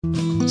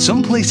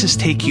Some places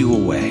take you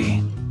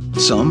away,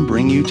 some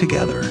bring you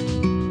together.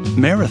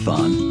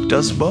 Marathon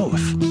does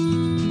both.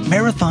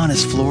 Marathon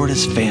is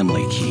Florida's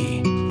family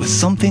key, with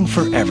something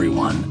for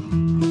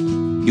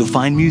everyone. You'll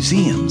find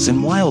museums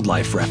and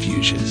wildlife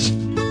refuges,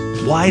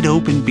 wide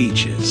open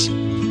beaches,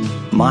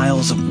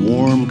 miles of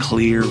warm,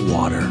 clear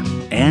water,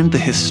 and the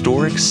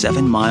historic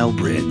 7-mile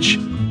bridge.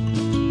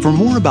 For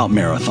more about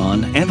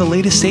Marathon and the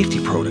latest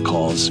safety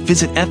protocols,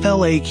 visit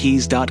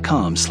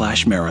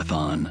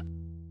flakeys.com/marathon.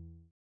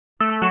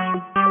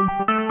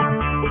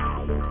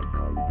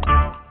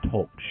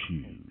 Talk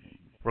shoes.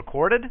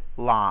 Recorded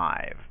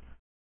live.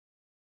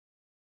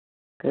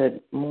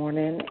 Good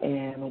morning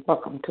and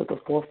welcome to the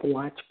fourth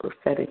Watch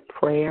Prophetic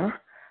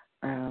Prayer.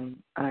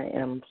 I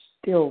am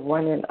still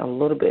running a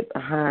little bit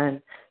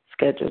behind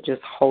schedule.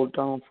 Just hold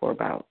on for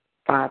about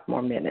 5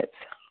 more minutes.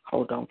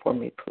 Hold on for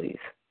me, please.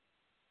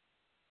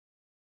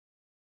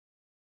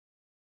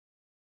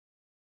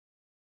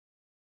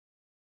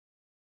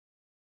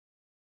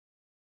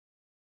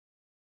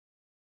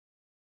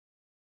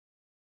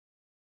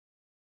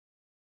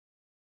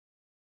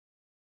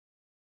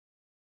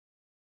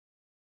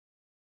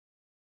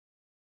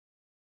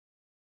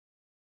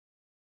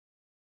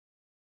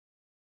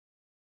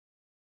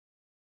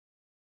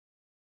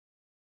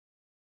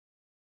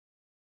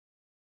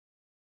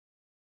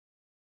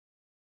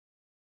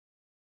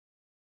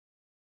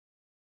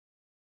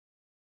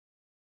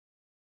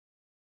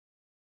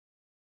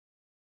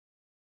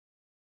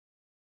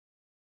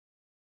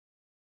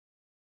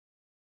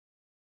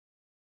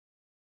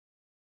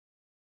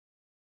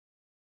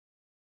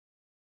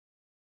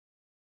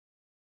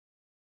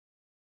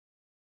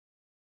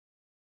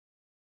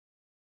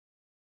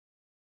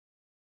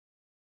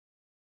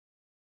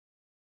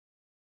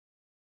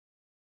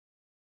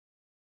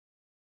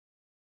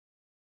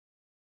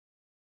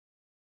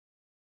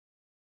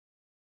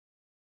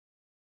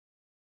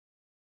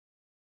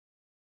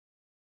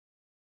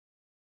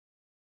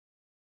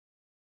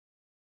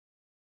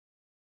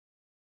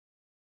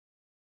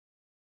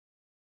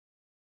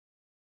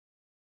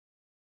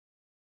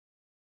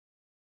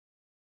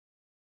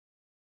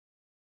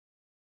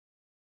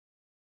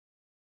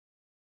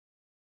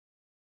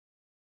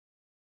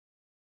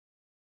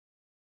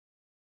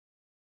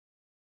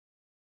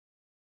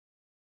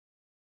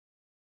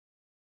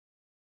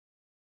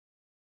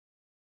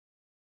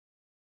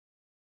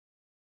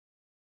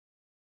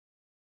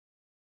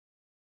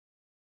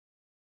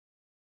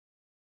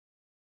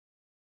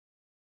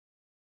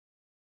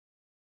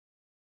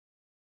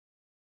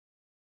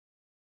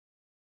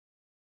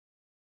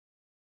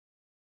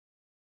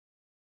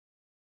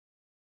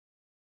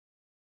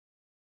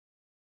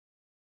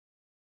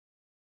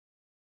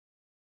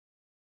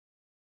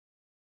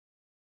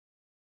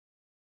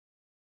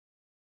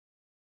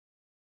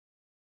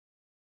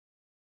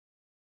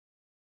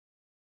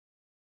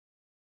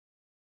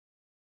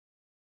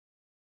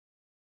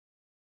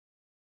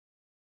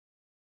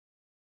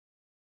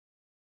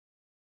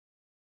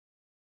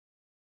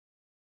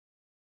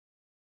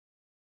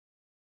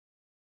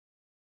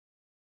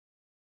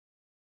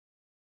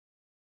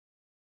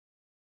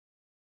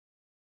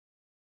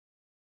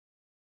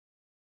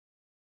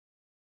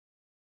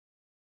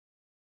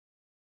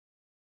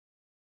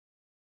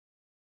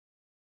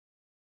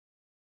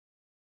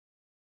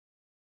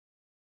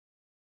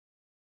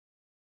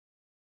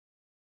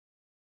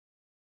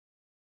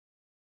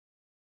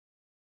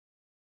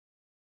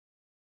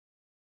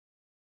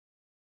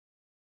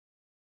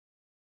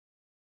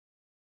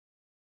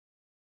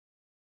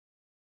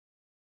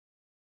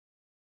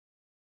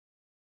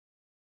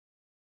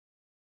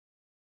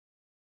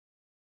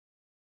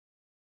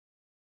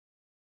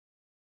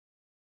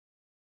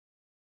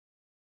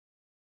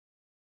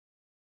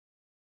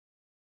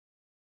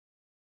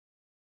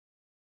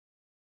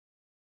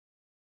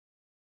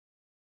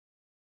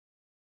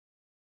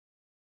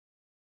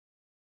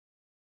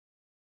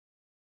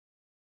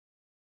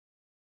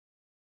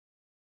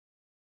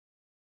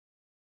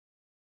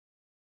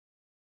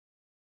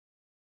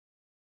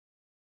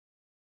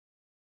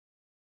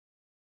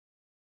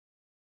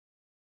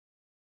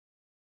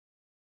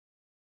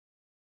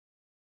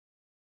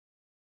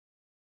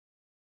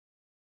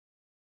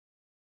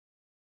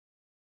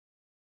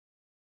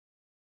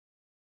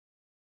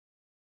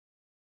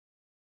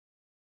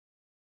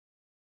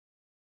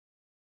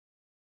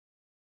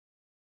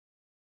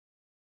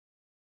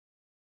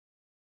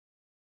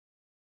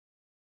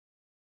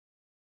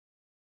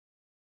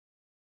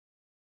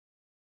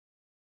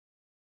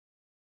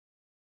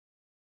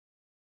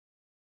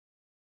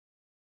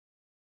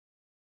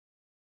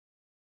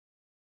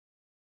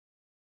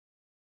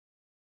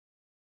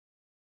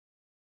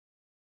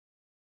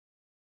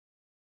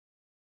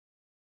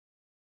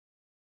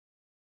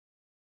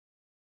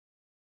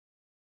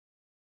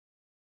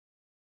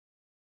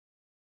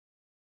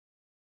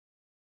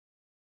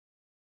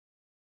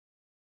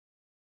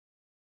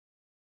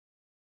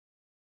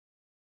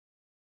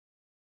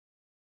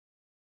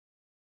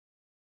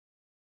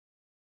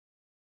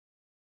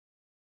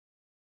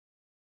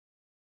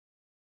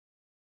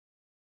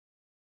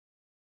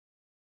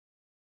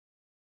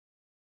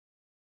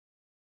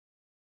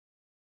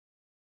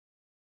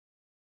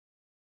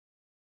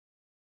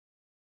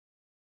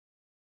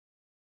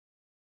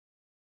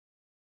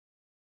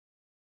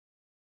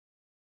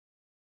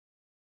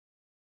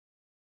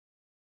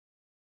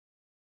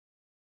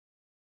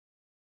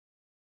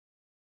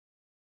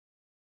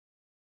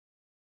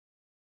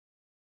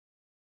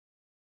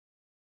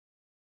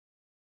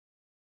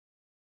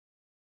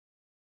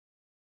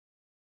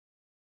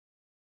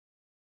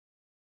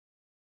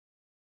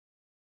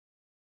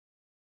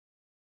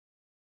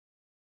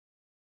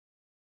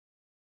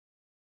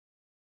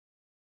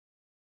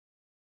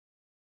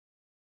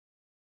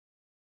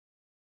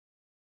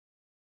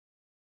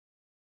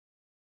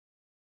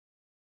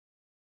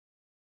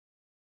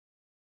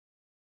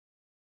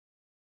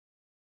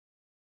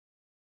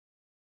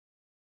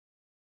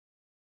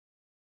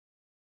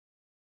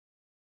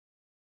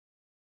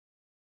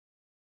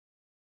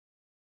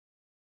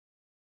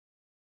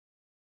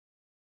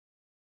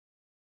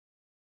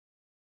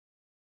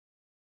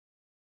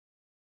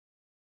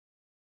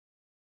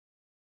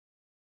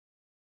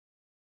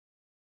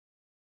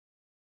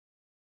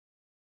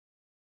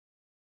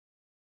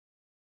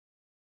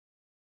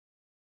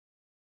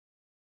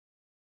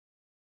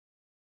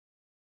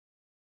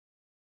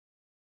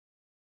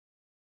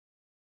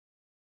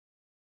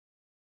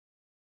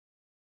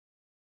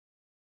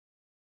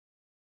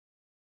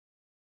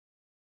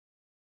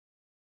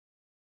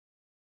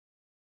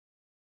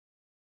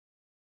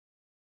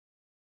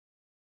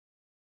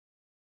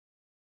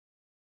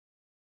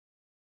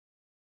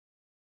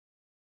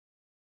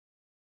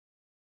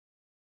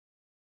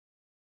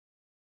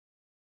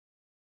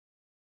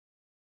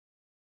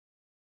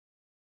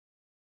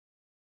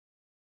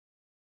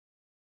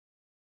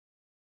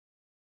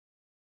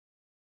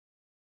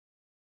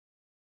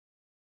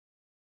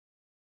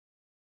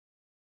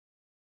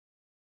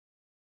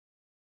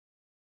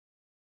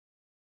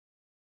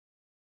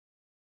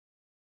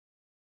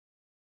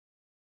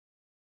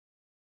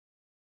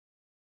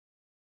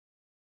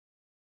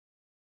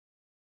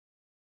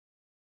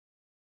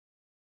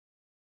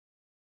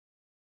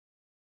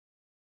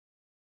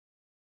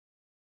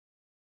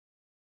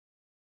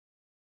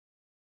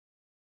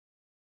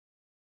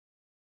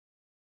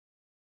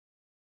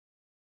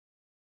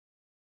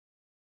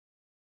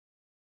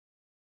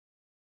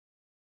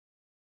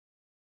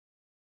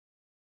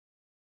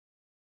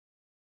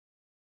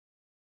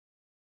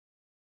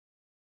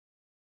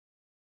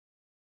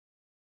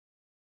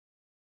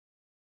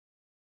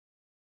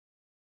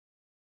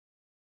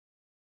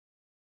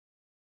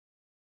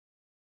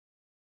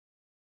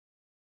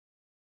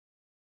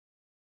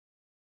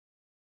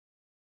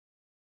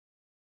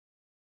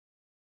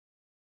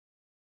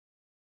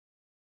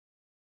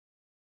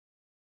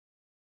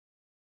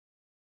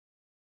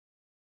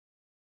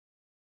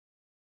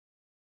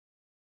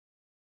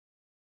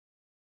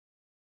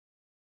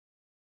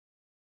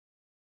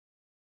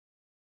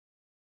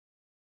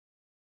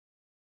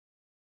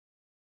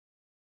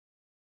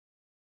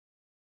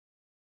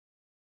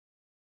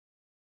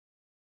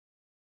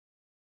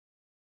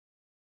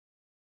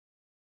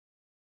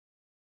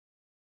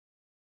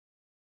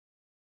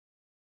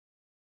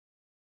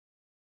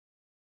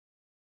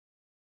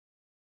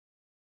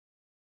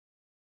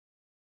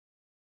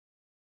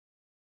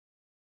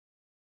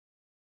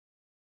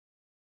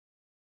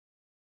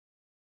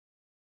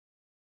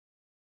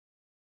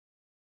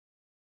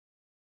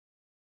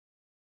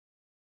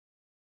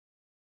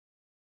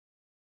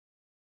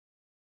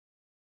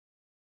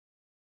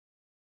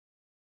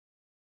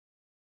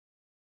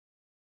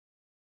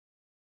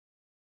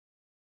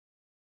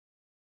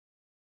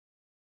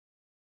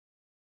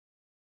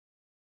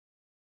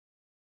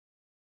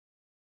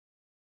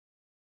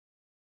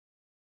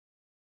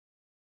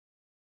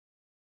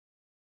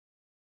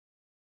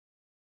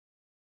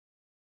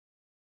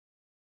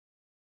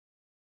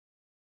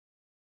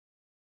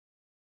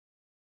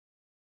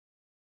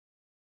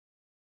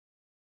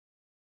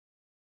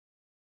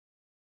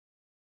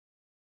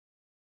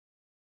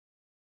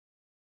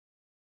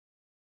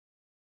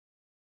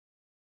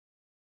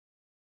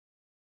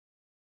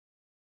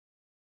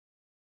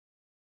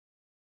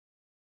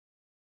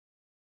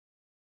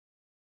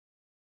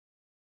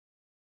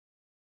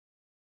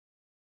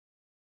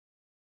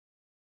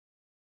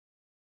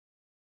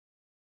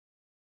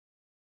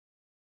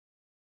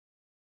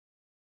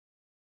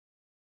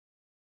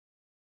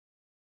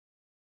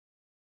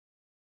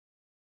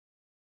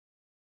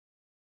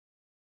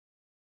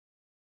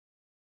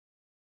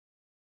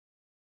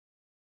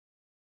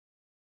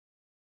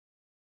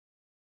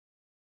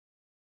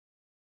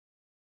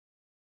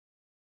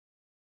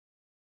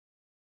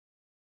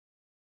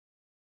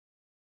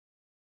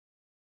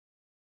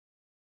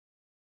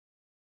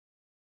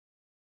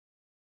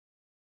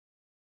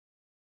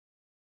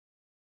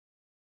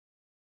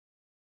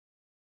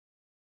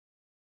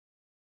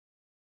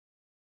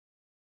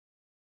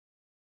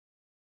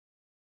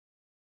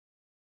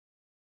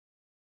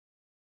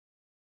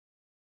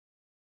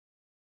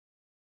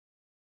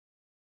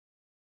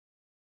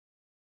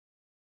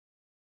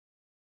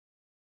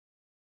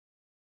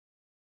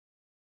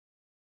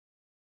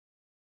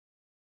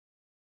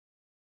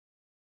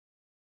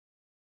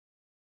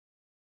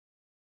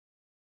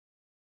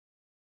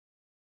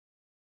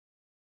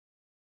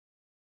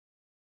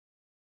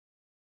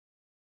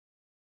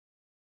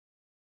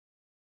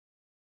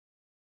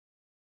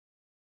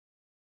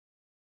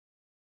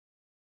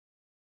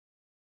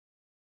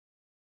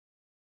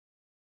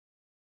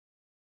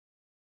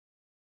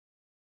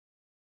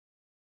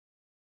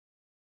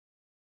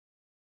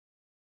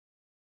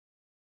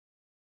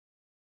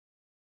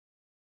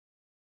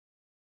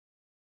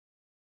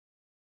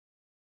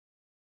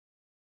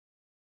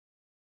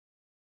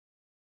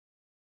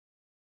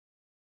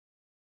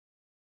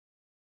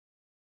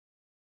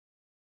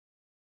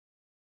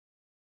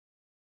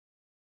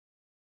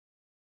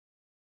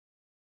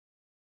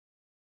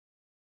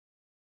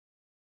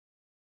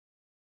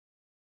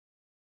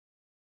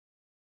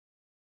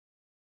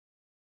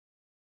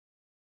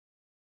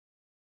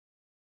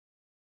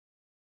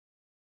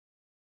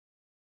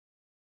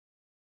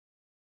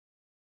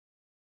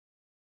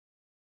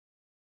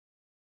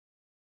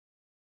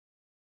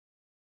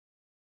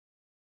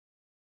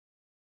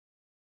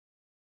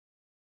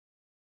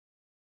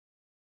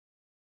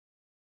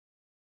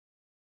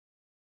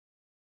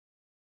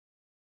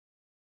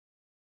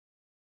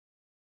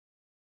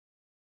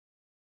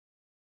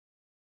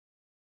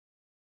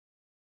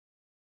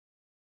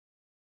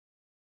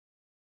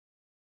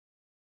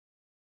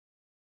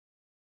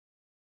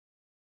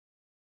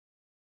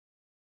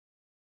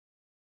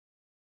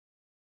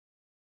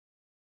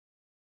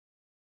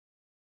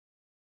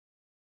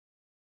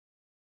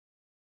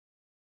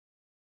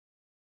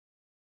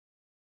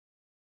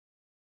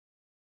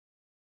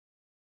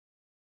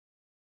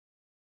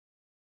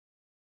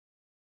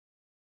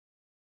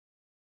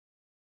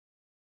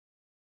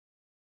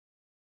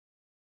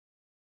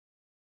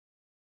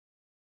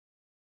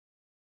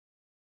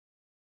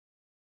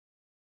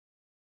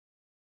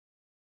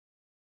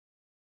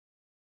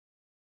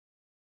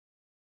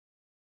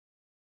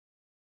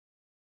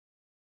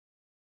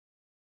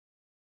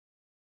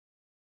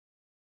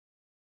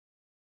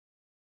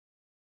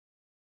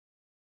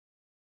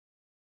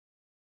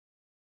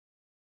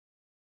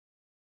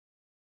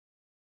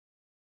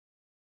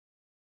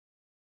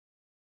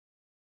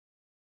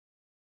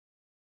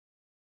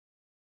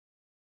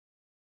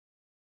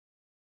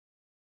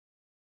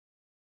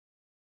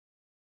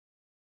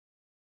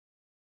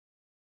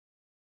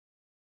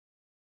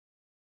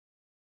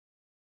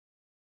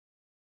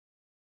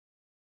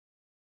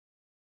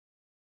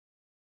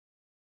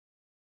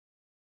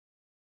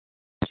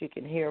 you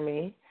can hear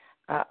me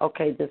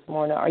okay this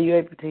morning. Are you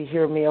able to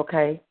hear me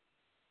okay?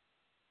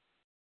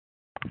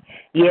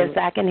 Yes,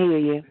 I can hear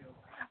you.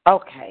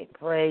 Okay,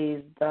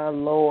 praise the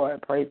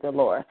Lord, praise the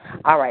Lord.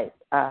 All right,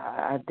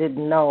 I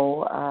didn't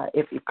know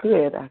if you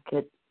could,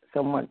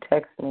 someone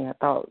text me. I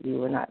thought you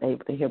were not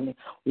able to hear me.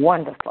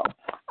 Wonderful.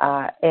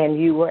 And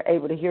you were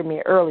able to hear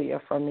me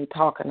earlier from me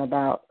talking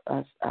about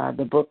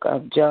the book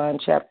of John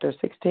chapter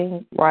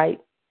 16, right?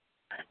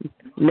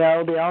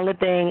 No, the only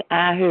thing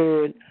I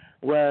heard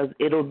was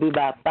it'll be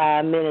about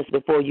 5 minutes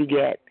before you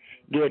get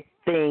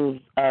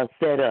things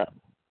set up.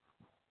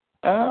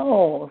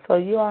 Oh, so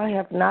you all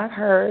have not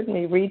heard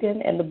me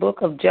reading in the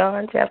book of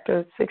John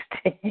chapter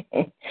 16.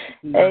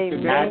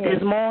 Amen. Not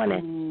this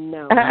morning.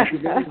 No.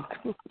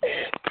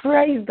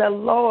 Praise the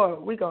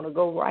Lord. We're going to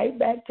go right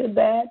back to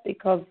that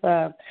because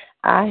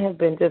I have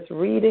been just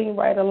reading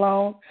right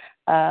along,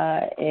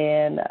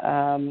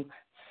 and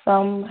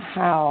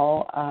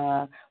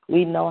somehow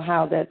we know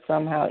how that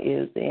somehow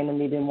is. The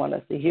enemy didn't want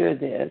us to hear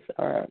this,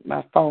 or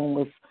my phone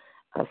was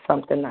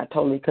something not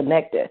totally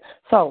connected.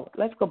 So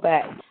let's go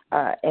back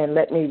and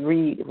let me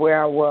read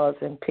where I was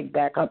and pick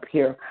back up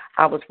here.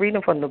 I was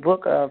reading from the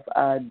book of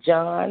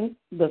John,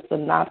 the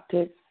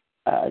Synoptic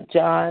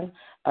John,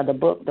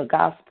 the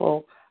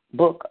Gospel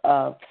book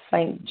of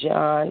St.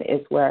 John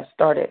is where I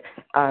started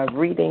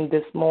reading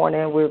this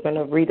morning. We're going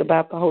to read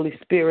about the Holy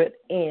Spirit,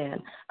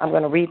 and I'm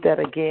going to read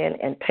that again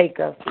and take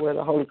us where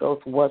the Holy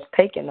Ghost was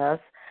taking us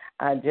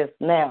just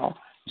now.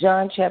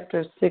 John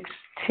chapter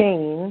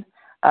 16,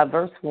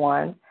 verse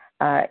 1,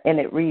 and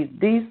it reads,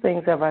 "These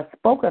things have I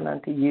spoken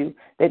unto you,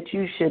 that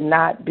you should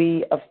not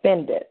be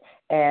offended."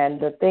 And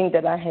the thing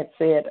that I had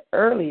said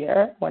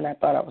earlier when I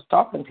thought I was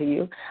talking to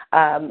you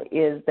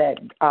is that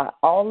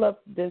all of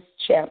this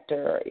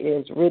chapter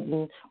is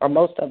written, or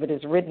most of it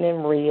is written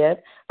in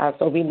red,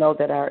 so we know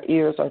that our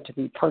ears are to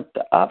be perked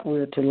up.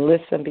 We're to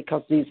listen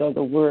because these are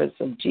the words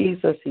of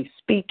Jesus. He's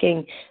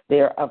speaking.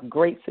 They're of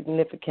great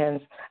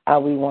significance.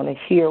 We want to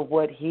hear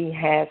what he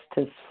has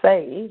to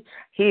say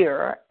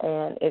here,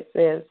 and it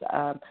says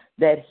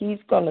that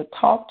he's going to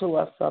talk to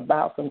us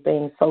about some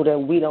things so that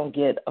we don't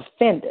get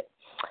offended.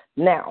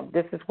 Now,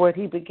 this is what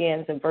he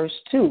begins in verse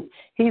 2.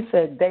 He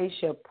said, "They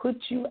shall put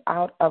you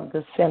out of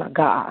the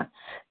synagogue."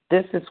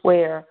 This is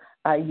where,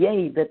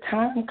 yea, the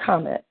time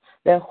cometh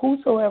that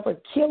whosoever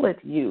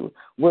killeth you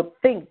will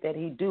think that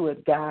he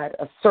doeth God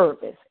a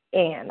service.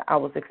 And I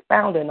was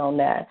expounding on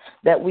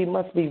that we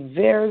must be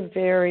very,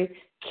 very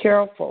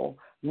careful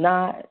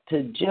not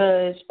to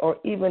judge or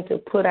even to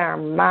put our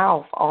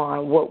mouth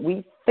on what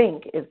we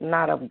think is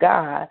not of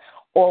God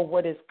or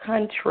what is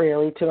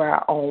contrary to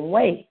our own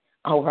way.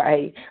 All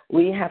right,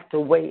 we have to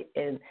wait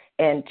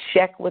and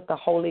check with the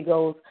Holy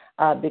Ghost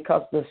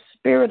because the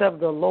Spirit of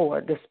the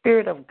Lord, the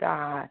Spirit of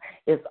God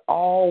is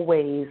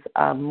always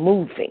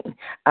moving.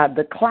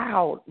 The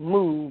cloud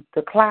moves,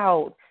 the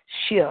cloud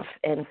shifts,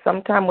 and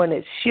sometimes when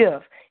it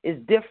shifts,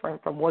 it's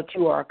different from what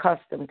you are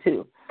accustomed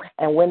to.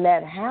 And when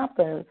that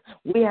happens,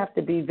 we have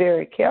to be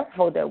very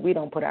careful that we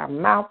don't put our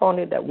mouth on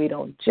it, that we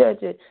don't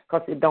judge it,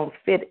 because it don't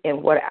fit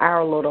in what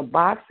our little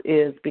box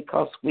is,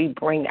 because we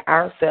bring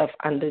ourselves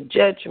under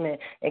judgment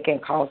and can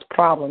cause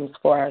problems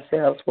for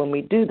ourselves when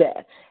we do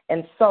that.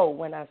 And so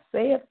when I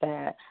said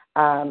that,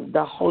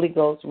 the Holy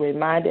Ghost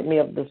reminded me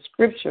of the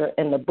scripture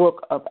in the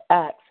book of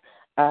Acts.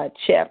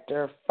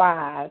 Chapter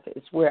 5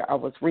 is where I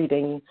was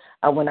reading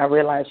when I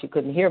realized you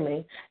couldn't hear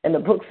me. In the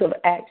book of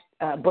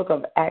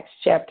Acts,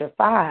 chapter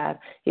 5,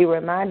 he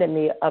reminded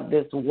me of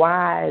this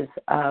wise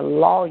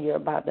lawyer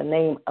by the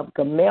name of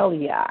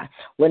Gamaliel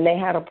when they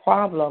had a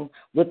problem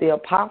with the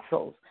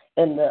apostles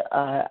in the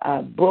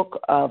book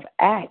of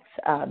Acts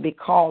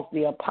because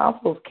the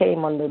apostles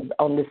came on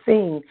the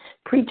scene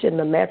preaching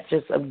the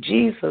message of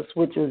Jesus,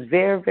 which was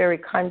very, very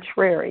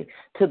contrary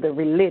to the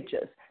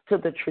religious, to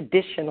the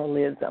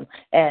traditionalism.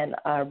 And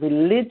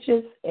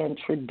religious and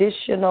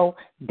traditional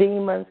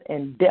demons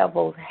and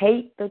devils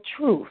hate the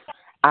truth.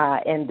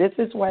 And this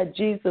is why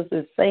Jesus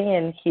is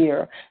saying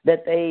here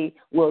that they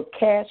will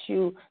cast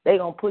you, they're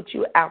going to put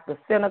you out the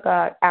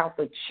synagogue, out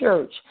the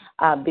church,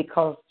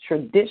 because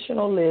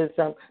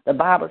traditionalism, the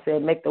Bible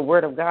said, make the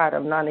word of God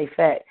of none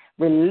effect.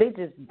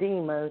 Religious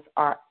demons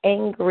are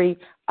angry,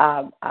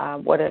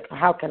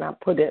 how can I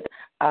put it,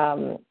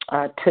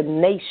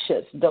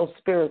 tenacious. Those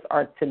spirits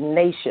are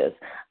tenacious,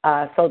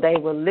 so they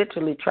will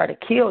literally try to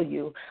kill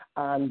you.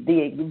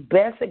 The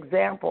best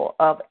example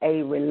of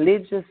a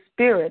religious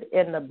spirit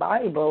in the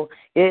Bible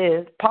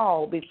is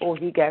Paul before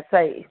he got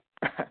saved.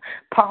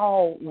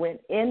 Paul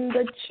went in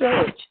the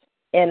church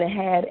and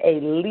had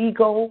a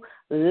legal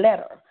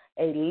letter,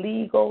 a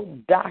legal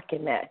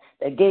document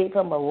that gave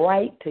him a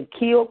right to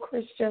kill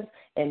Christians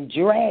and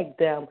drag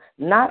them,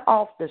 not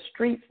off the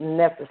streets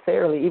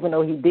necessarily, even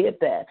though he did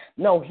that.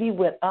 No, he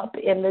went up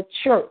in the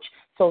church.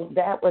 So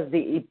that was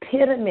the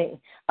epitome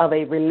of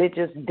a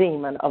religious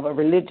demon, of a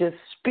religious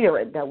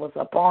spirit that was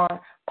upon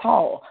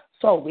Paul.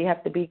 So we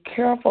have to be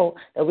careful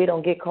that we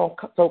don't get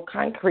so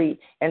concrete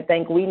and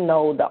think we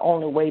know the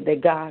only way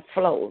that God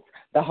flows.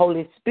 The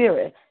Holy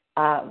Spirit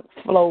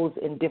flows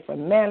in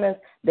different manners.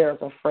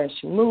 There's a fresh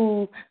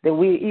move, that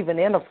we're even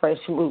in a fresh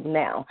move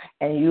now.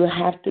 And you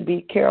have to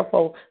be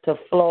careful to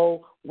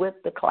flow with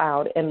the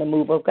cloud and the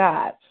move of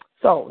God.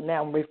 So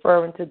now I'm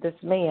referring to this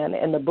man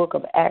in the book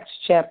of Acts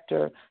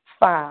chapter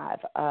 5,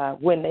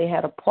 when they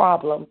had a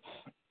problem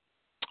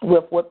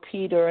with what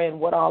Peter and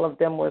what all of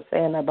them were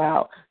saying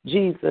about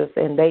Jesus,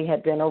 and they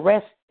had been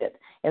arrested.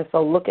 And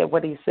so look at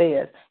what he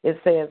says. It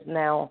says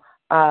now,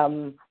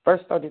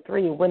 verse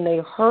 33, when they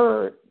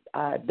heard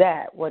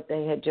that, what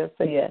they had just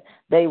said,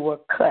 they were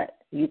cut.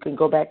 You can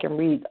go back and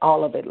read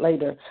all of it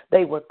later.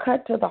 They were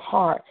cut to the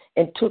heart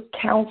and took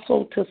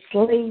counsel to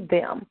slay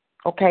them.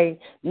 Okay,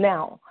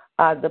 now,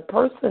 the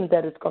person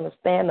that is going to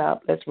stand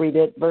up, let's read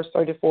it, verse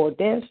 34,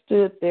 then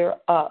stood there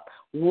up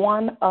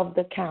one of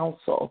the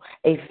council,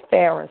 a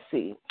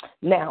Pharisee.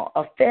 Now,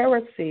 a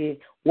Pharisee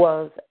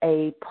was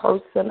a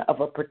person of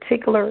a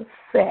particular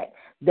sect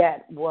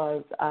that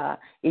was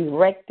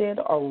erected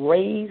or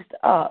raised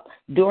up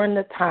during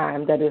the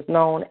time that is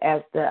known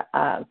as the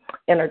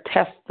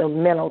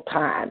intertestamental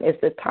time.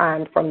 It's the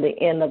time from the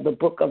end of the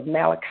book of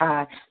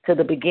Malachi to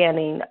the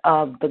beginning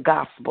of the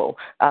gospel,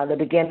 the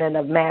beginning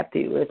of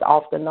Matthew. It's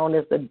often known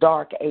as the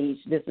dark age.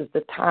 This is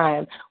the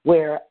time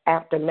where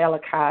after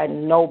Malachi,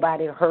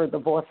 nobody heard the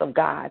voice of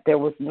God. There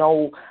was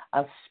no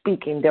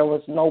speaking. There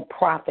was no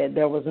prophet.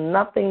 There was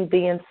nothing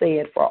being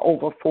said for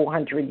over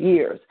 400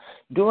 years.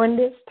 During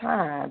this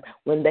time,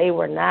 when they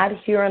were not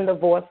hearing the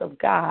voice of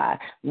God,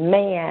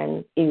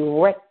 man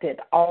erected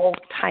all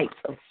types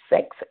of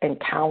sects and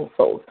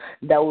councils.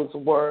 Those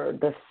were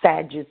the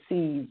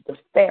Sadducees, the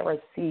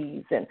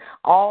Pharisees, and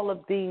all of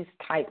these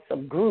types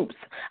of groups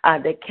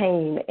that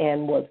came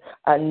and was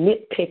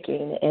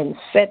nitpicking and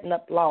setting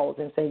up laws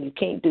and saying, you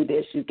can't do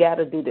this, you got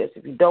to do this.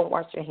 If you don't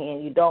wash your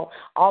hand, you don't.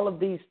 All of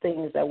these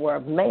things that were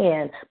of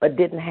man but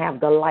didn't have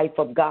the life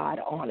of God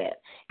on it.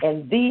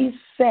 And these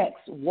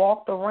sects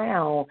walked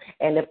around,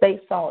 and if they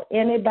saw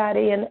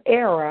anybody in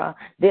error,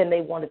 then they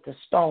wanted to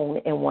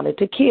stone and wanted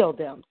to kill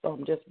them. So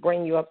I'm just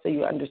bringing you up so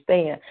you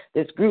understand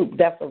this group.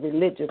 That's a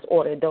religious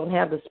order. It don't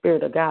have the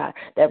Spirit of God.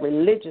 That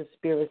religious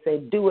spirit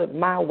said, do it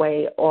my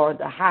way or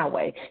the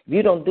highway. If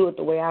you don't do it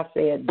the way I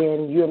said,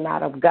 then you're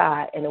not of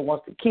God, and it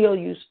wants to kill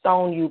you,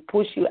 stone you,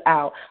 push you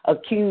out,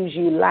 accuse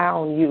you, lie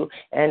on you,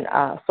 and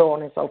so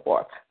on and so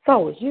forth.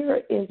 So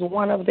here is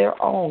one of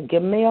their own,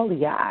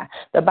 Gamaliel.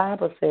 The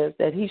Bible says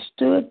that he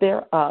stood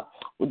there up.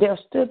 There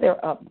stood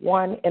there up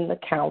one in the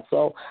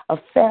council, a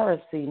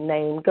Pharisee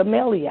named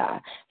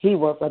Gamaliel. He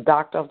was a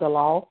doctor of the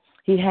law.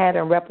 He had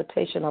a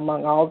reputation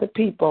among all the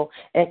people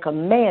and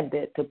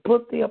commanded to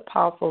put the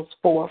apostles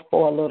forth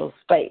for a little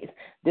space.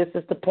 This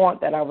is the point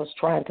that I was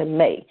trying to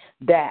make,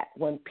 that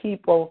when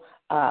people,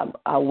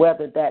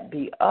 whether that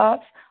be us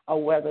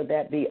or whether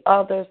that be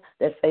others,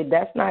 that say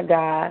that's not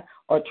God,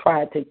 or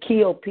try to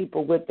kill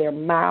people with their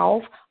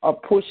mouth or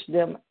push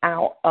them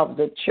out of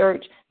the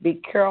church, be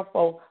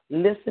careful.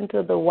 Listen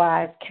to the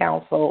wise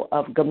counsel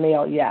of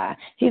Gamaliel.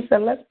 He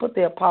said, let's put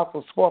the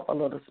apostles forth a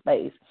little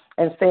space,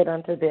 and said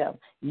unto them,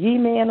 ye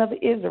men of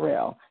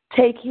Israel,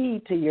 take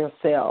heed to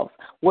yourselves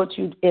what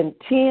you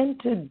intend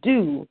to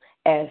do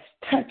as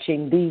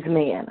touching these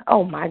men.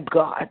 Oh, my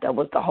God, that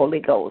was the Holy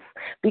Ghost.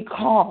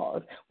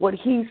 Because what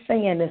he's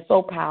saying is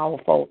so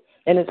powerful,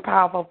 and it's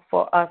powerful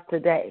for us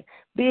today.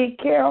 Be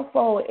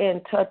careful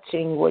in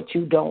touching what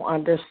you don't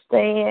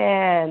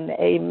understand.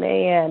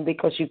 Amen.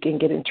 Because you can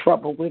get in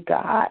trouble with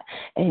God.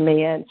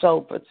 Amen.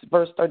 So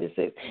verse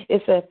 36,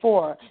 it said,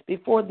 for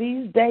before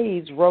these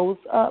days rose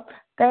up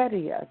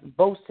Thaddeus,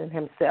 boasting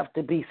himself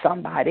to be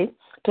somebody,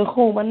 to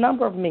whom a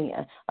number of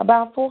men,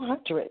 about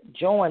 400,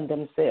 joined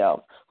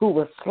themselves, who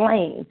were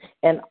slain,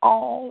 and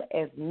all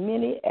as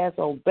many as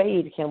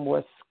obeyed him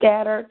were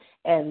scattered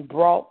and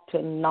brought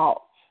to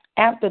naught.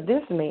 After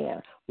this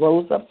man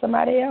rose up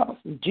somebody else,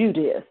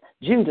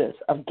 Judas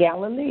of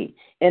Galilee,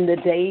 in the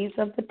days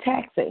of the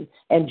taxing,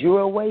 and drew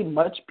away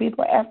much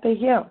people after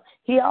him.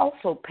 He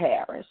also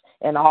perished,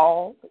 and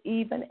all,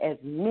 even as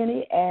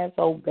many as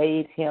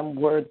obeyed him,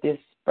 were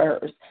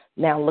dispersed.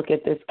 Now look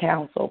at this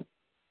counsel.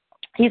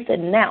 He said,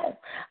 now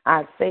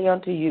I say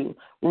unto you,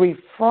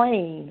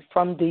 refrain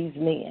from these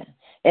men,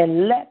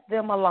 and let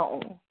them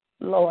alone.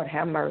 Lord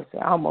have mercy.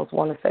 I almost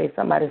want to say,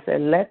 somebody said,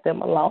 let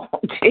them alone.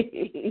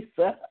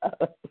 Jesus.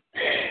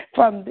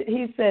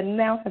 He said,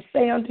 now I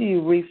say unto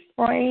you,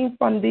 refrain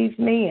from these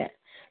men.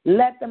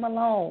 Let them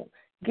alone.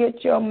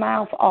 Get your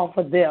mouth off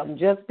of them.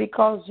 Just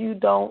because you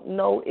don't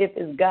know if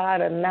it's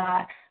God or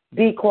not,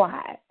 be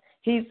quiet.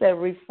 He said,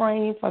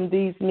 refrain from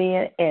these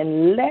men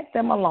and let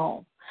them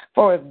alone.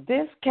 For if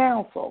this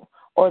counsel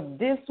or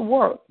this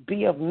work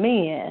be of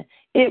men,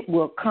 it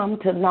will come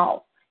to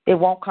naught. It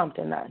won't come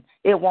to nothing.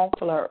 It won't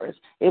flourish.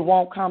 It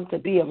won't come to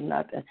be of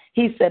nothing.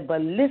 He said,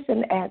 but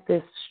listen at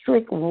this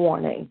strict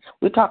warning.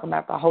 We're talking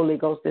about the Holy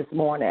Ghost this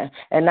morning,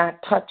 and not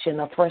touching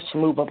a fresh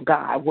move of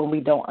God when we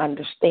don't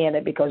understand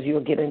it, because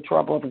you'll get in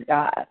trouble with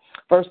God.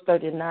 Verse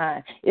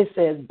 39, it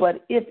says,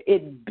 but if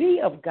it be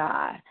of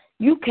God,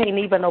 you can't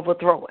even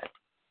overthrow it.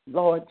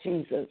 Lord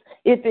Jesus,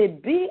 if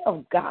it be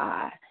of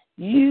God,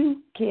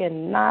 you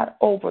cannot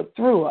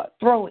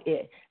overthrow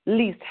it,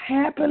 lest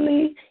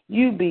happily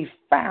you be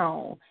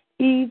found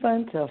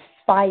even to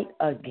fight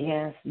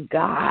against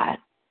God.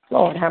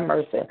 Lord, have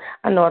mercy.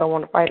 I know I don't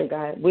want to fight against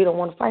God. We don't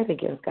want to fight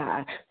against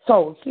God.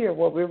 So here,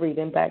 what we're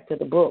reading back to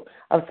the book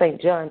of St.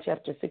 John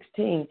chapter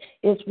 16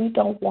 is we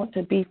don't want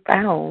to be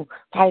found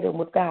fighting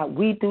with God.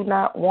 We do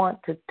not want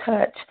to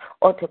touch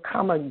or to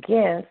come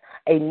against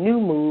a new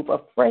move, a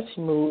fresh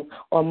move,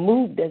 or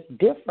move that's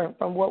different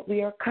from what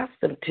we are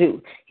accustomed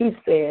to. He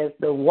says,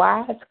 the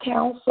wise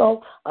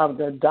counsel of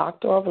the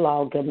doctor of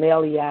law,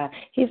 Gamaliel,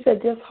 he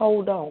said, just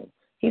hold on.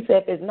 He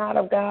said, if it's not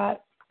of God,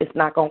 it's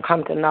not going to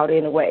come to naught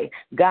anyway.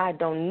 God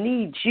don't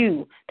need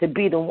you to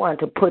be the one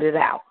to put it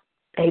out.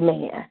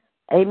 Amen.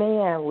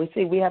 Amen.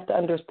 We have to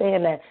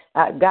understand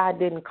that God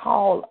didn't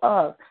call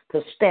us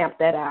to stamp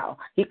that out.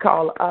 He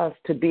called us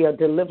to be a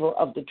deliverer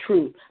of the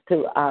truth,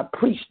 to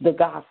preach the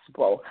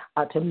gospel,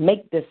 to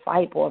make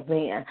disciples of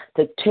men,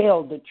 to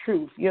tell the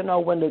truth. You know,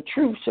 when the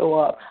truth show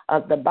up,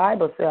 the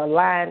Bible says a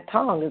lying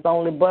tongue is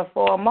only but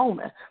for a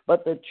moment,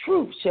 but the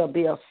truth shall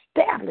be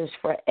established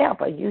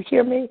forever. You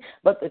hear me?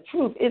 But the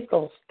truth is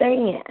going to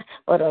stand,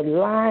 but a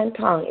lying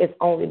tongue is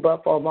only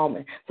but for a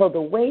moment. So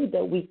the way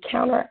that we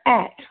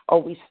counteract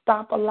or we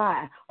stop a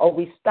lie or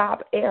we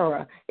stop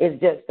error is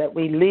just that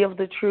we live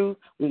the truth,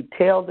 we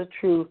tell the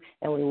truth,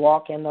 and we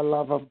walk in the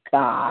love of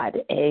God.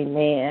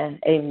 Amen.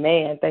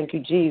 Amen. Thank you,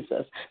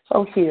 Jesus.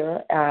 So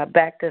here,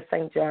 back to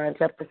St. John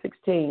chapter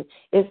 16,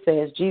 it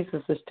says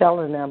Jesus is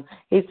telling them,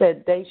 he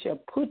said, they shall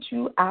put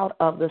you out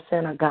of the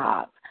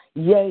synagogue.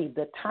 Yea,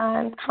 the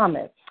time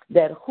cometh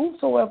that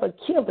whosoever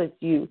killeth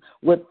you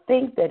would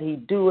think that he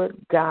doeth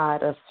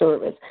God a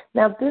service.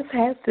 Now, this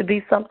has to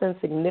be something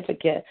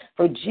significant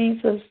for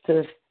Jesus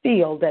to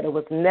feel that it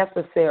was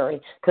necessary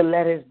to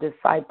let his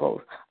disciples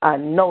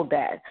know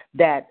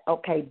that,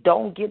 okay,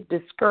 don't get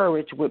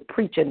discouraged with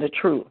preaching the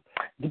truth.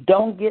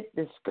 Don't get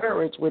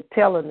discouraged with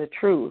telling the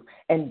truth.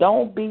 And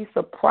don't be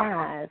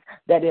surprised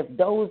that if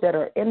those that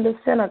are in the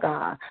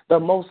synagogue, the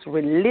most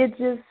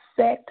religious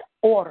sect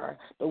order,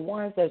 the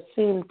ones that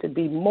seem to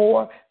be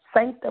more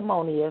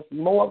sanctimonious,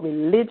 more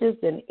religious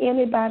than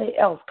anybody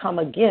else, come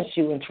against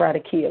you and try to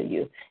kill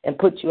you and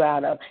put you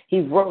out of.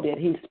 He wrote it.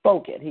 He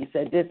spoke it. He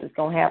said, this is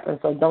going to happen.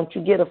 So don't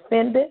you get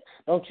offended.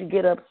 Don't you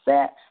get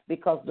upset,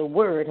 because the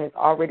word has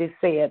already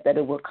said that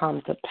it will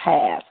come to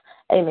pass.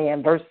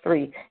 Amen. Verse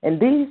 3, and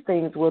these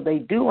things will they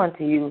do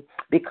unto you,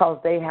 because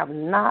they have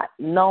not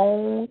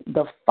known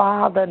the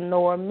Father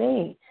nor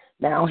me.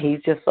 Now, he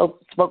just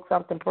spoke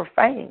something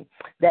profane,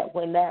 that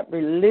when that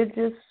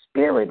religious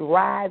spirit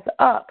rise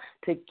up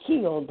to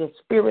kill the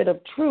spirit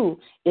of truth,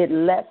 it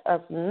lets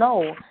us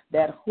know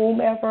that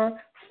whomever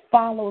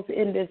follows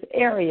in this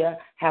area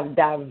have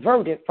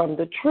diverted from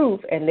the truth,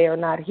 and they're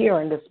not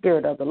hearing the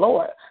Spirit of the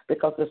Lord,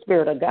 because the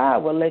Spirit of God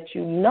will let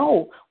you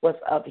know what's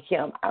of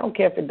him. I don't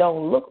care if it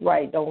don't look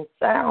right, don't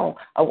sound,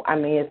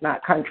 it's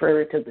not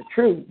contrary to the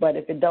truth, but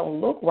if it don't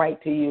look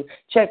right to you,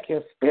 check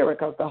your spirit,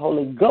 because the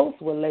Holy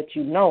Ghost will let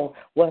you know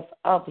what's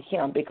of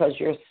him, because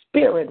your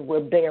spirit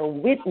will bear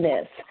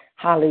witness,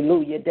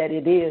 hallelujah, that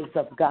it is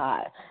of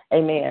God.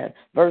 Amen.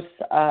 Verse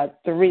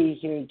 3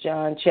 here,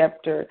 John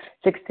chapter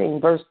 16,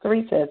 verse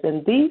 3 says,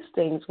 and these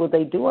things will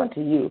they do unto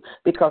you,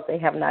 because they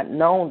have not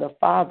known the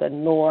Father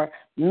nor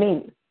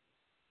me.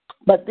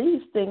 But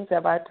these things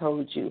have I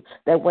told you,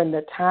 that when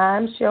the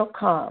time shall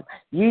come,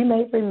 ye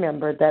may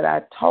remember that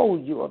I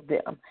told you of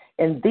them.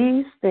 And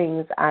these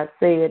things I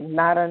said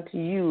not unto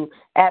you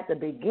at the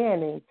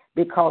beginning,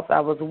 because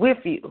I was with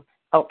you.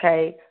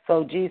 Okay,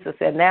 so Jesus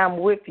said, now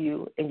I'm with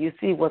you, and you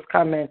see what's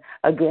coming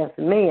against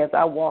me as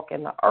I walk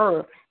in the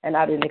earth, and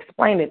I didn't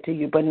explain it to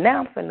you. But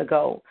now I'm finna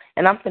go,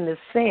 and I'm finna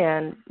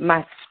send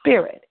my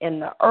spirit in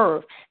the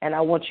earth, and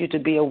I want you to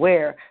be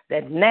aware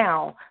that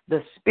now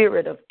the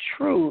spirit of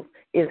truth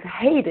is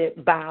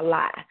hated by a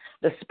lie.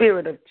 The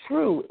spirit of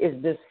truth is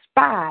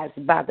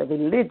despised by the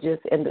religious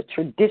and the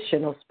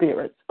traditional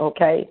spirits,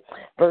 okay?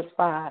 Verse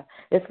 5,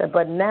 it said,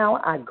 but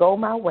now I go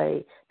my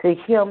way to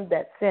him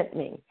that sent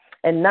me.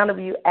 And none of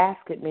you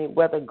asked me,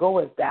 whether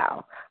goest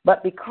thou?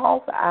 But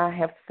because I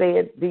have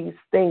said these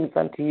things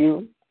unto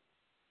you,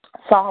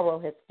 sorrow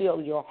has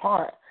filled your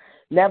heart.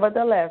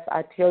 Nevertheless,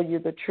 I tell you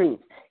the truth.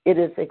 It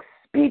is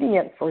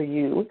expedient for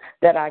you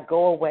that I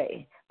go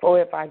away. For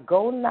if I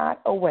go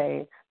not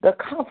away, the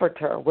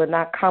Comforter will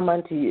not come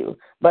unto you.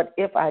 But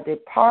if I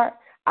depart,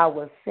 I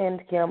will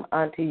send him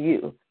unto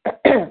you.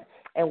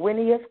 And when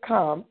he is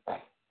come,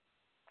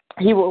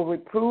 he will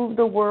reprove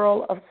the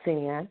world of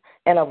sin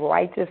and of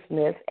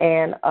righteousness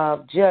and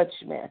of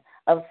judgment.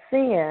 Of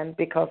sin,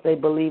 because they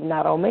believe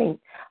not on me.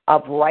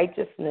 Of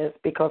righteousness,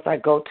 because I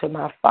go to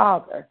my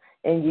Father,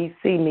 and ye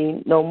see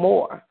me no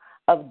more.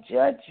 Of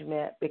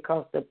judgment,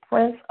 because the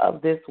prince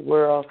of this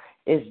world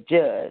is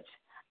judged.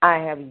 I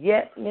have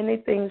yet many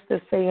things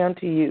to say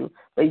unto you,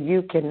 but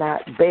you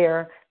cannot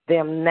bear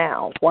them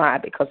now. Why?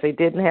 Because they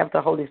didn't have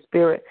the Holy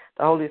Spirit.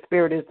 The Holy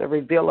Spirit is the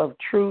revealer of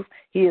truth.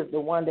 He is the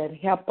one that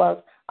helps us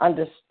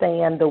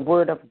understand the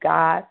Word of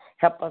God.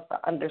 Help us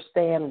to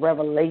understand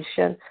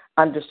revelation,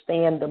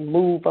 understand the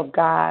move of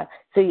God.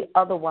 See,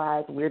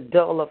 otherwise we're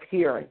dull of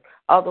hearing.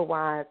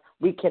 Otherwise,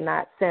 we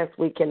cannot sense,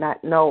 we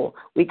cannot know,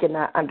 we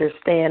cannot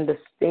understand the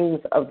things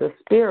of the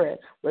Spirit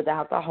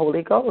without the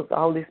Holy Ghost. The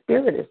Holy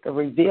Spirit is the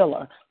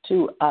revealer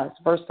to us.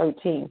 Verse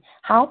 13,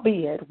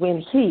 howbeit,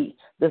 when He,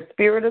 the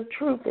Spirit of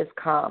truth, is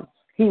come,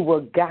 He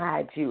will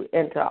guide you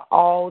into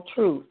all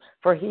truth.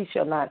 For He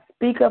shall not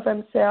speak of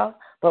Himself,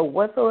 but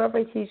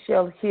whatsoever He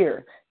shall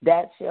hear,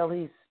 that shall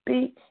He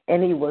speak,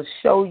 and He will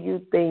show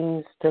you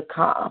things to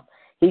come.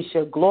 He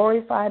shall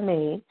glorify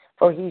me,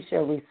 for He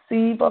shall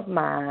receive of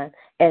mine,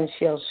 and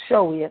shall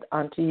show it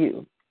unto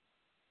you.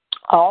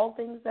 All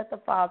things that the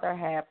Father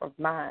hath of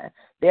mine,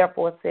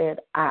 therefore said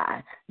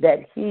I, that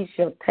He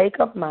shall take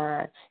of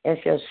mine, and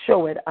shall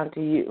show it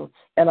unto you.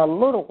 In a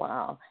little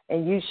while,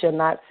 and you shall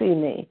not see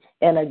me.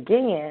 And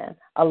again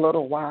a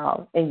little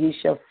while, and you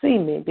shall see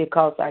me,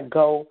 because I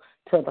go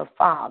to the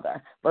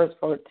Father. Verse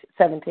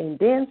 17,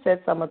 then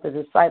said some of the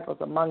disciples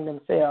among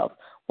themselves,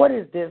 what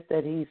is this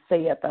that He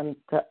saith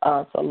unto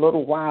us, a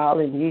little while,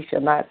 and ye shall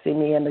not see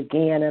me, and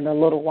again in a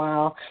little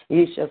while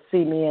ye shall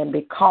see me, and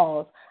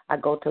because I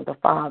go to the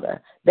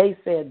Father. They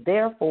said,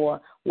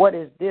 therefore, what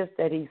is this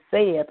that He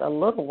saith, a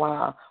little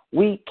while?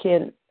 We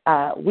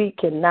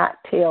cannot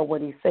tell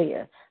what He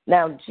saith.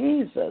 Now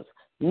Jesus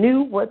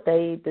knew what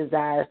they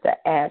desired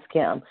to ask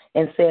Him,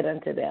 and said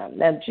unto them.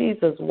 Now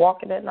Jesus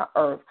walking in the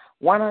earth,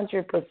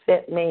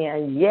 100%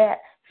 man,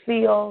 yet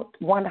filled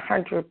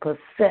 100%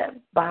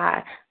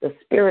 by the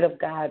Spirit of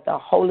God, the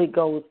Holy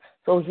Ghost.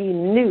 So He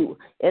knew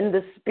in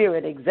the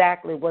Spirit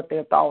exactly what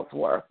their thoughts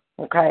were.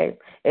 Okay,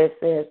 it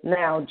says,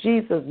 now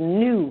Jesus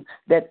knew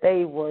that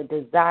they were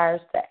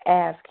desirous to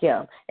ask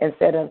Him, and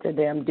said unto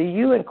them, do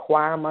you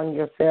inquire among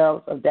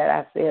yourselves of that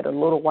I said, a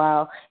little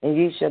while, and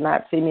ye shall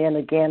not see me, and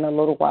again a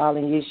little while,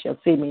 and ye shall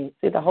see me?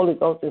 See, the Holy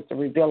Ghost is the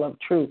revealer of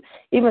truth,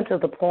 even to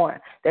the point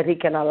that He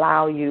can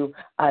allow you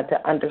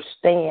to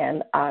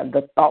understand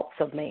the thoughts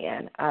of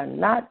man.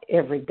 Not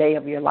every day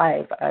of your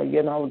life,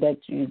 that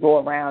you go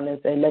around and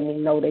say, let me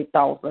know their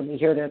thoughts, let me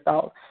hear their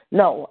thoughts.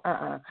 No,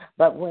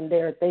 but when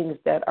there are things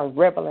that are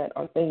relevant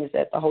or things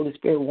that the Holy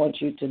Spirit wants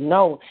you to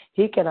know,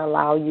 He can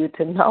allow you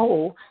to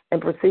know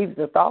and perceive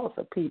the thoughts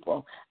of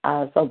people.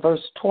 So verse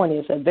 20,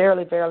 it says,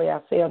 verily, verily,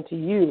 I say unto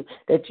you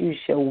that you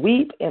shall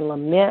weep and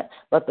lament,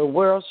 but the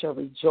world shall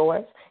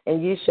rejoice,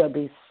 and you shall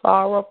be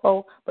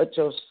sorrowful, but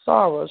your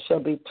sorrow shall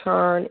be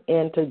turned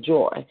into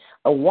joy.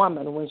 A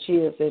woman, when she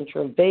is in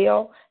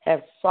travail, has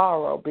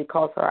sorrow,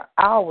 because her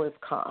hour is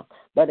come.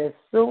 But as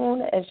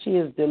soon as she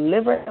is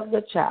delivered of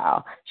the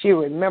child, she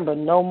remember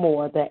no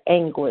more the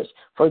anguish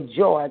for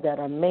joy that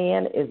a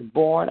man is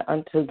born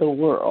unto the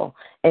world.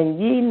 And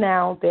ye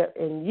now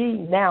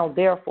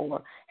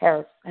therefore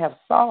have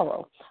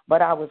sorrow,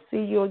 but I will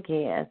see you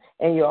again,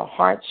 and your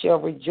heart shall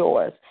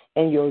rejoice,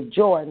 and your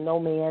joy no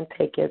man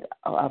taketh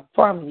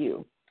from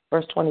you.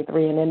 Verse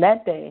 23, and in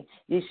that day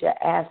ye shall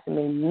ask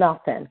me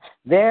nothing.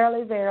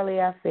 Verily, verily,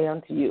 I say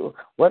unto you,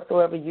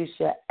 whatsoever you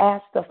shall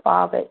ask the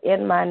Father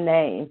in my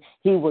name,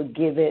 He will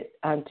give it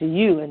unto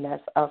you. And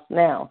that's us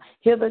now.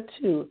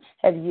 Hitherto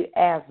have you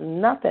asked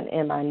nothing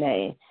in my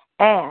name.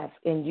 Ask,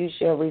 and you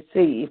shall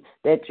receive,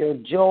 that your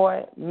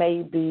joy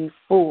may be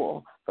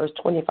full. Verse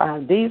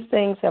 25, these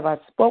things have I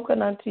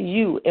spoken unto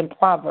you in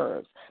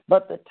Proverbs,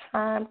 but the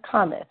time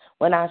cometh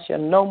when I shall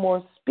no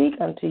more speak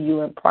unto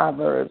you in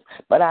Proverbs,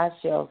 but I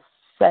shall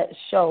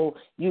show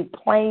you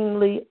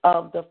plainly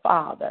of the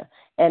Father.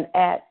 And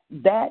at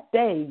that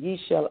day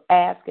ye shall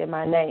ask in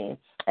my name.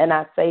 And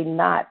I say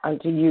not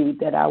unto you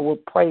that I will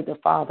pray the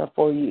Father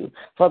for you.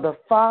 For the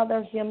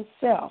Father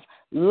Himself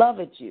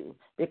loveth you,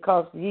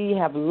 because ye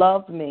have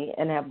loved me,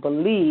 and have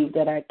believed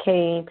that I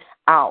came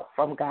out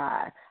from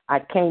God. I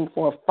came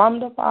forth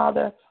from the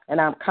Father, and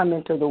I'm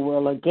coming to the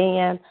world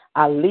again.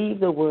 I leave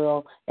the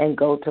world and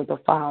go to the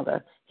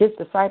Father. His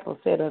disciples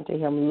said unto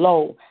Him,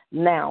 lo,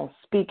 now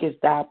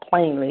speakest thou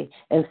plainly,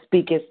 and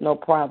speakest no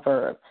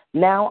proverb.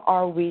 Now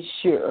are we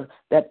sure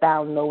that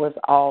thou knowest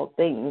all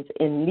things,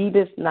 and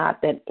needest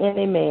not that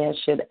any man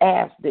should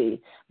ask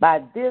thee.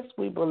 By this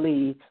we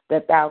believe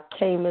that thou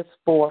camest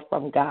forth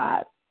from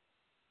God.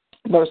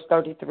 Verse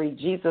 33,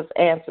 Jesus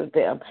answered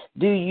them,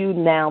 do you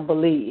now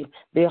believe?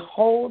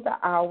 Behold, the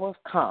hour is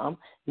come,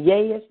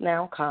 yea, is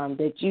now come,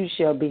 that you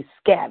shall be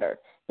scattered,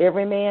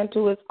 every man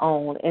to his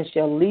own, and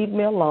shall leave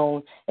me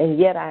alone, and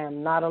yet I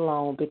am not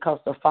alone, because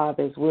the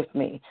Father is with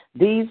me.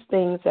 These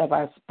things have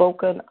I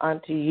spoken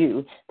unto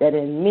you, that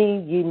in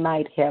me ye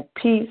might have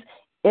peace.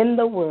 In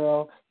the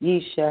world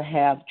ye shall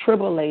have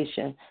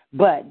tribulation,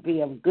 but be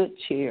of good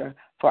cheer,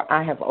 for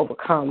I have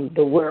overcome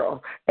the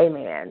world.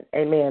 Amen.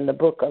 Amen. The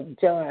book of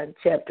John,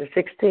 chapter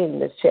 16,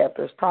 this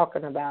chapter is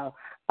talking about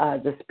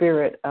the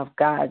Spirit of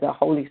God, the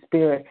Holy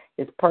Spirit,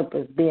 His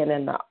purpose being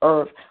in the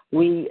earth.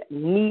 We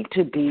need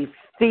to be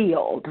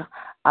filled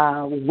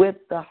with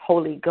the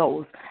Holy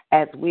Ghost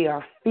as we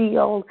are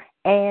filled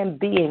and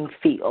being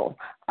filled.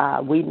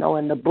 We know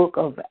in the book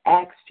of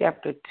Acts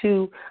chapter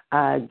 2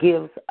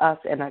 gives us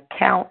an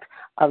account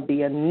of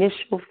the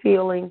initial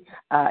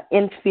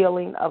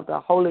infilling of the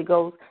Holy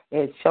Ghost.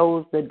 It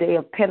shows the day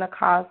of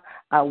Pentecost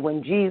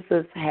when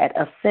Jesus had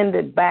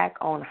ascended back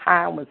on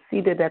high and was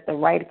seated at the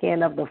right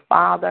hand of the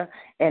Father,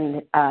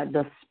 and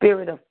the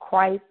Spirit of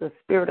Christ, the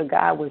Spirit of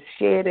God, was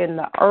shed in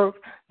the earth.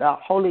 The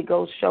Holy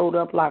Ghost showed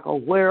up like a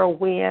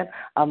whirlwind,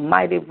 a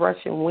mighty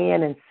rushing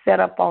wind, and set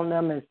up on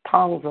them as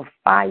tongues of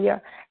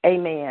fire.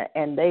 Amen.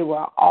 And they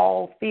were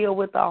all filled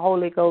with the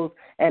Holy Ghost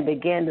and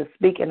began to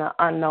speak in an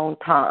unknown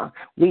tongue.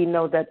 We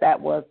know that that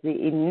was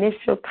the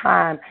initial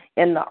time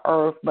in the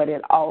earth, but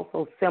it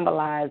also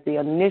symbolized the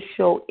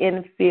initial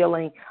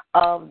infilling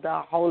of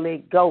the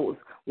Holy Ghost.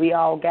 We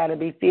all got to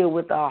be filled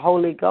with the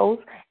Holy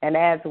Ghost, and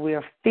as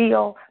we're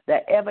filled,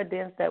 the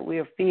evidence that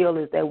we're filled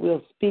is that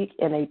we'll speak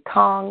in a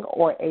tongue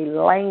or a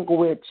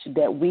language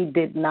that we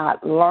did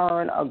not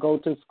learn or go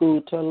to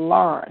school to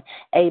learn.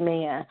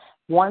 Amen.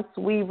 Once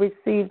we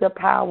receive the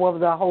power of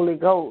the Holy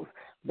Ghost,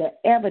 the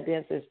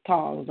evidence is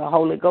tongues. The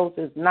Holy Ghost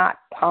is not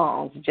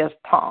tongues, just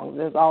tongues.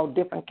 There's all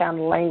different kind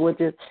of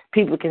languages.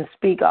 People can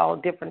speak all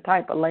different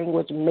type of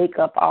language, make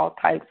up all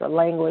types of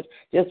language.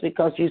 Just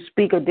because you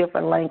speak a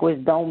different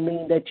language don't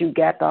mean that you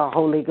got the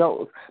Holy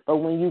Ghost. But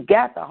when you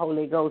got the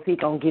Holy Ghost, He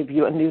going to give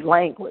you a new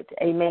language.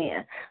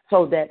 Amen.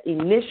 So that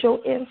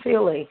initial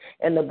infilling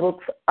in the book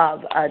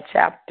of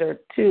chapter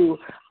 2,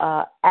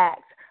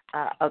 Acts,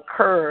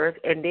 occurs,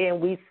 and then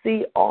we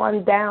see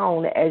on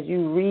down as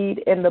you read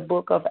in the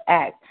book of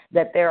Acts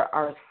that there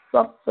are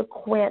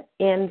subsequent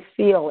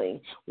infilling.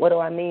 What do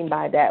I mean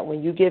by that?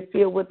 When you get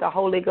filled with the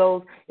Holy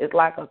Ghost, it's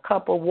like a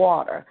cup of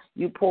water.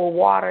 You pour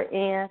water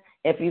in.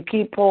 If you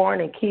keep pouring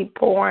and keep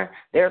pouring,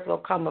 there's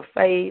going to come a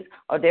phase,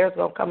 or there's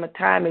going to come a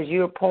time as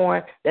you're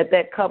pouring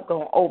that cup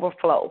going to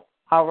overflow.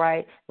 All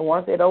right? And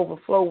once it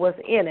overflows, what's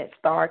in it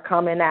start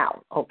coming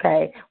out,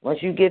 okay? Once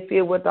you get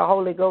filled with the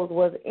Holy Ghost,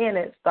 what's in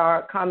it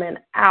start coming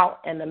out,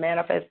 and the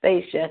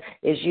manifestation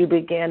is you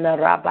begin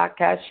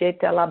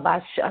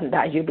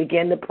you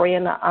begin to pray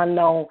in the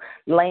unknown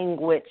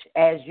language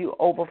as you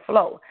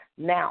overflow.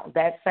 Now,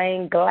 that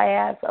same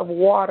glass of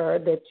water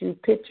that you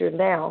picture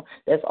now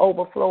that's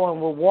overflowing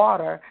with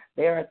water,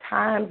 there are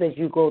times as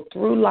you go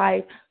through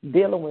life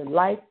dealing with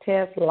life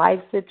tests, life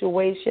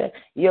situation,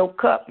 your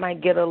cup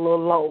might get a little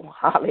low.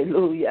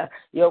 Hallelujah.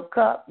 Your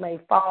cup may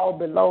fall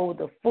below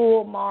the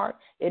full mark.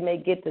 It may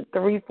get to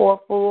 3/4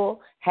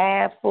 full,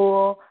 half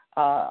full,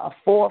 a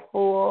fourth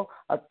full,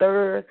 a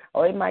third,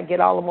 or it might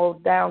get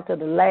almost down to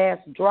the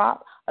last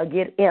drop or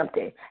get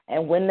empty.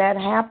 And when that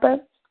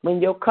happens, when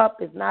your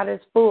cup is not as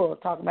full,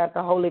 talking about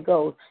the Holy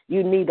Ghost,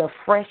 you need a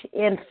fresh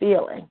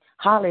infilling.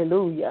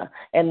 Hallelujah.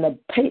 And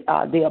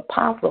the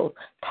apostles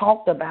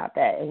talked about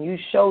that, and you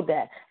showed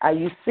that.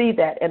 You see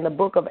that in the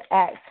book of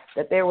Acts,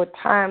 that there were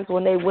times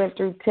when they went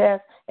through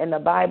tests, and the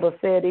Bible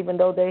said even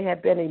though they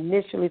had been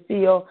initially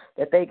filled,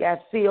 that they got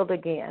filled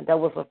again. There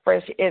was a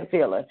fresh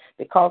infilling.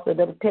 Because of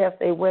the tests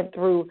they went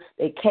through,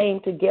 they came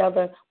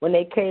together. When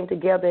they came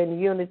together in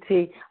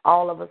unity,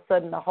 all of a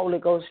sudden the Holy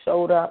Ghost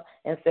showed up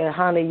and said,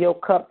 honey, your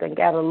cup done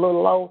got a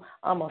little low.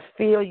 I'm going to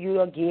fill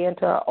you again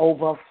to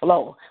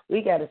overflow.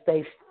 We got to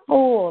stay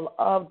full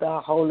of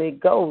the Holy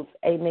Ghost.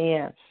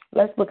 Amen.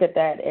 Let's look at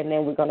that, and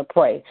then we're going to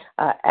pray.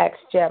 Acts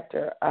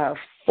chapter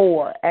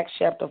 4,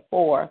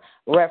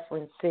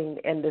 referencing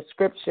in the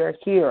scripture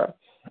here,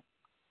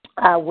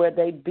 where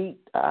they beat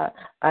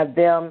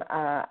them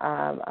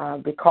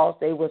because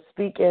they were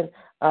speaking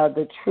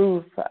the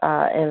truth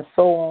and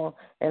so on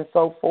and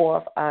so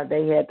forth.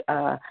 They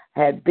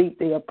had beat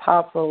the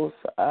apostles.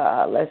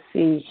 Let's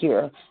see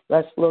here.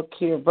 Let's look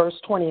here. Verse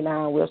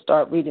 29. We'll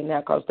start reading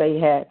that because they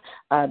had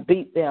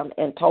beat them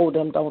and told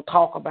them don't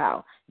talk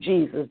about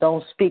Jesus.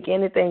 Don't speak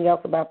anything else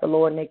about the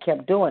Lord, and they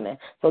kept doing it.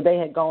 So they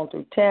had gone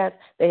through tests.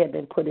 They had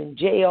been put in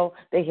jail.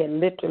 They had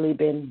literally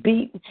been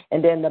beaten.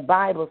 And then the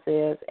Bible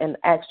says in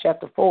Acts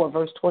chapter 4,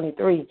 verse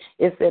 23,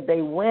 it said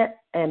they went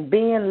and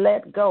being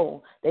let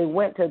go, they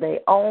went to their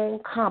own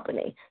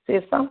company. See,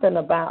 it's something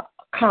about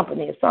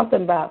company. It's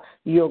something about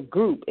your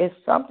group. It's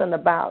something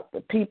about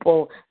the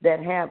people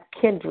that have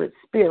kindred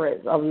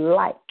spirits of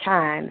like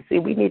kind. See,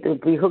 we need to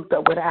be hooked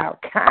up with our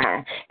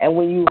kind. And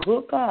when you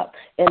hook up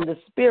in the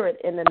spirit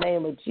in the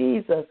name of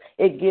Jesus,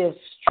 it gives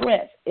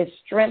strength. It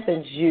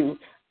strengthens you.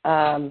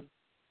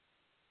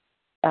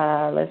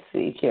 Let's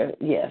see here.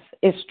 Yes,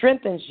 it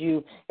strengthens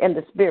you in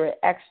the spirit.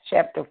 Acts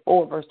chapter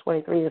 4, verse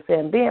 23, it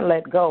said, being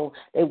let go,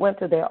 they went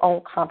to their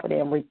own company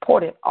and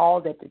reported all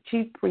that the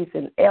chief priests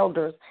and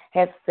elders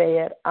had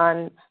said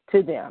unto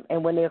them.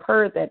 And when they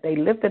heard that, they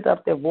lifted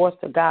up their voice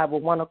to God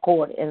with one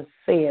accord and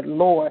said,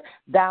 Lord,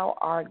 thou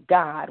art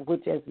God,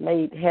 which has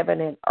made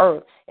heaven and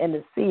earth and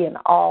the sea and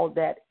all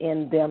that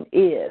in them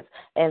is.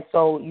 And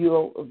so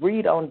you'll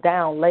read on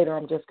down later.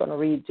 I'm just going to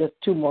read just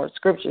 2 more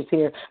scriptures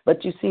here.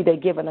 But you see, they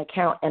give an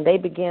account, and they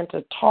begin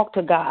to talk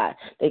to God.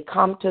 They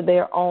come to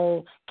their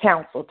own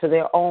counsel, to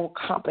their own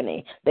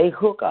company. They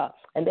hook up,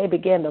 and they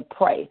begin to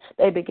pray.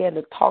 They begin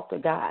to talk to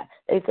God.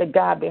 They said,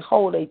 God,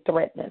 behold, they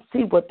threaten us.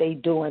 See what they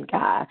doing,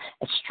 God.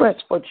 And stretch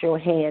forth your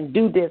hand.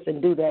 Do this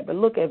and do that. But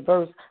look at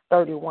verse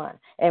 31.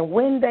 And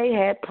when they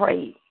had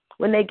prayed,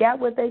 When they got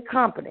with their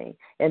company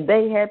and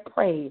they had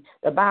prayed,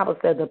 the Bible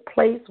said the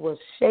place was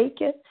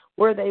shaken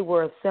where they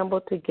were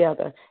assembled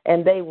together,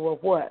 and they were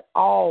what?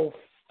 All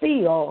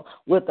filled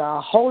with the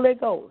Holy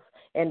Ghost,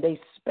 and they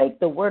spake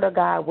the word of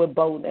God with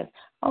boldness.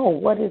 Oh,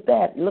 what is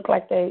that?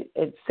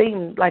 It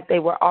seemed like they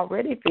were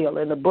already filled.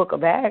 In the book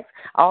of Acts,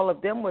 all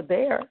of them were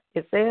there.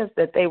 It says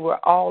that they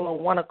were all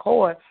on one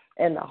accord,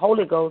 and the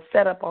Holy Ghost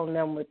set up on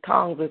them with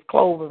tongues as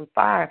cloven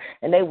fire,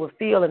 and they were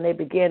filled, and they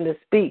began to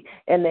speak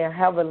in their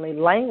heavenly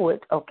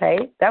language, okay?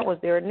 That was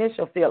their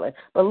initial feeling.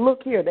 But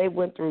look here, they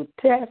went through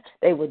tests.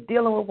 They were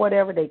dealing with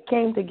whatever. They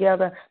came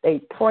together.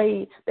 They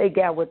prayed. They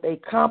got with their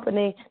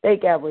company. They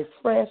got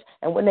refreshed.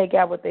 And when they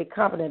got with their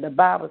company, the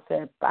Bible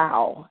said,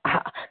 wow,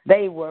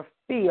 they were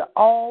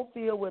all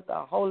filled with the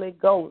Holy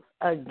Ghost.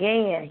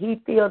 Again, he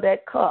filled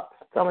that cup.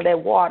 Some of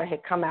that water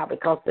had come out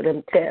because of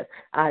them tests.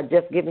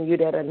 Just giving you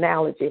that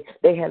analogy.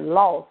 They had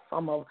lost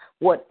some of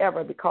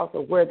whatever because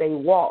of where they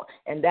walked.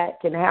 And that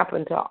can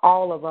happen to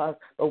all of us.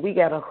 But we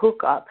got to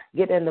hook up,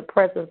 get in the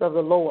presence of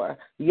the Lord,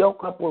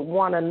 yoke up with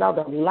one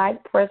another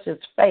like precious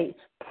faith.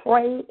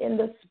 Pray in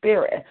the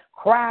Spirit,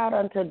 cry out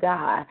unto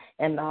God,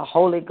 and the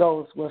Holy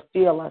Ghost will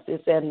fill us.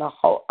 It said,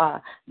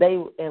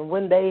 and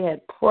when they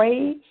had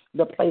prayed,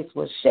 the place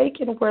was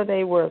shaken where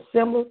they were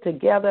assembled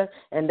together,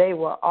 and they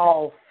were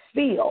all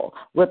filled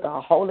with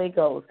the Holy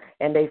Ghost,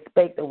 and they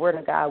spake the word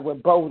of God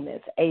with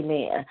boldness.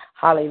 Amen.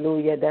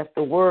 Hallelujah. That's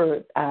the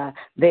word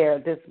there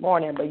this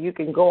morning. But you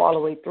can go all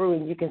the way through,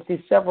 and you can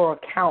see several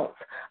accounts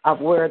of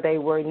where they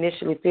were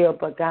initially filled,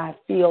 but God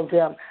filled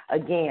them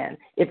again.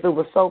 If it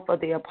was so for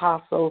the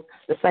apostles,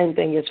 the same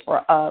thing is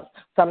for us.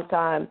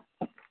 Sometimes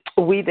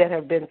we that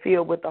have been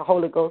filled with the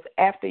Holy Ghost,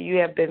 after you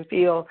have been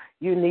filled,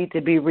 you need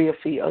to be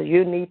refilled.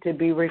 You need to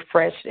be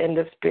refreshed in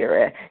the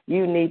Spirit.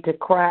 You need to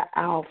cry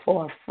out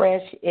for a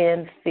fresh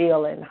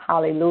infilling.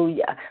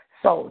 Hallelujah.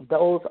 So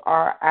those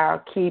are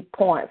our key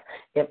points.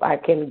 If I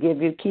can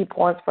give you key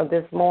points for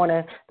this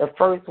morning, the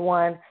first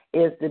one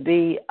is to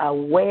be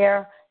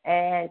aware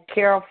and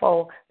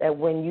careful that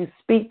when you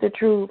speak the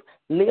truth,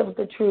 live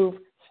the truth,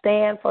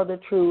 stand for the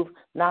truth,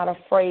 not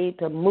afraid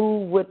to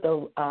move with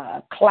the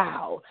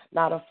cloud,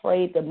 not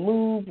afraid to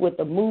move with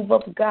the move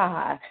of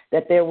God,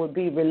 that there would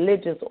be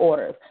religious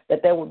orders,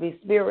 that there would be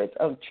spirits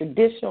of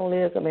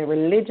traditionalism and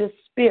religious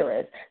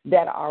spirits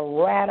that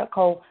are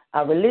radical.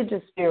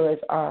 Religious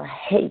spirits are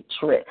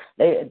hatred.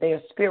 They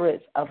are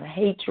spirits of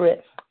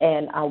hatred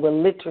and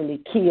will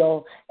literally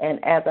kill. And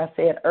as I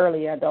said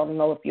earlier, I don't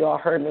know if you all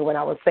heard me when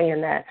I was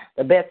saying that,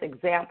 the best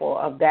example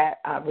of that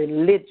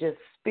religious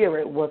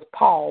spirit was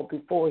Paul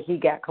before he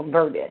got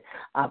converted.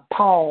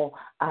 Paul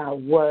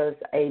was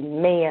a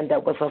man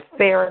that was a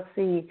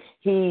Pharisee.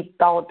 He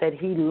thought that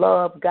he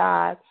loved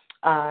God.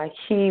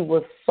 He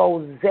was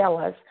so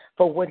zealous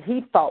for what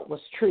he thought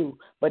was true,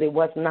 but it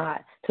was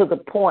not, to the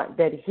point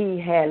that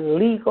he had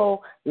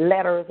legal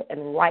letters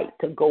and right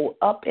to go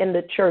up in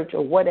the church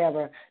or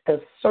whatever to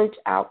search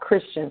out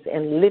Christians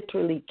and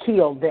literally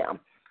kill them.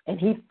 And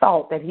he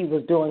thought that he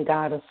was doing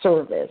God a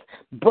service,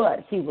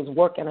 but he was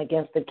working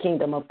against the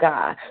kingdom of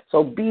God.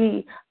 So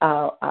be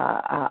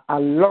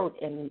alert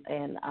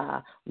and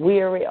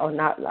weary, or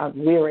not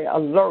weary,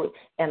 alert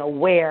and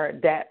aware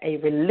that a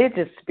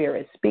religious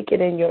spirit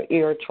speaking in your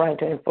ear, trying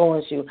to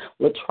influence you,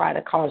 will try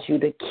to cause you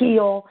to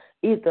kill,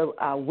 either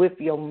with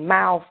your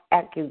mouth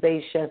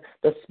accusation,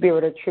 the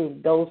spirit of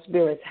truth. Those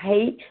spirits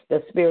hate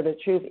the spirit of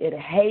truth. It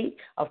hate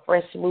a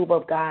fresh move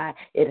of God.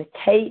 It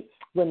hate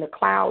when the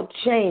cloud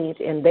changed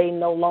and they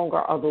no longer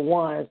are the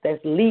ones that's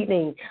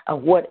leading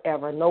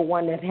whatever, no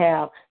one that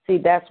have. See,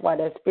 that's why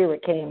that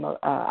spirit came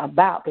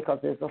about, because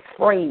it's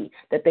afraid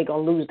that they're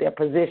going to lose their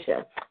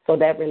position. So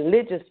that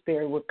religious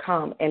spirit would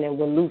come and it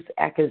will loose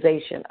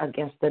accusation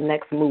against the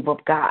next move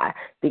of God.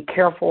 Be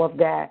careful of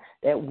that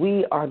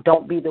we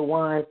don't be the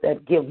ones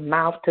that give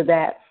mouth to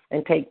that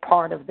and take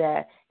part of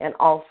that, and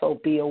also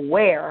be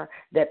aware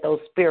that those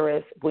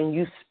spirits, when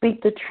you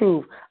speak the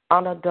truth,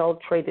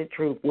 unadulterated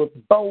truth, with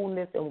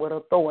boldness and with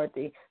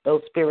authority,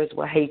 those spirits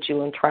will hate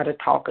you and try to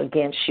talk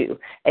against you.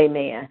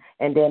 Amen.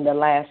 And then the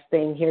last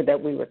thing here that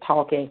we were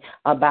talking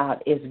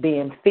about is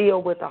being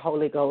filled with the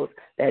Holy Ghost,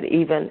 that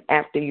even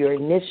after you're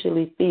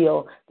initially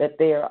filled, that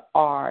there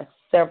are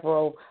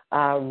several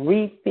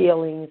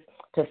refillings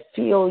to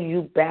fill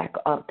you back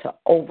up to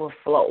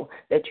overflow,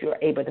 that you're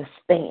able to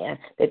stand,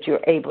 that you're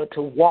able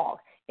to walk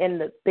in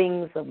the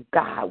things of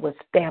God with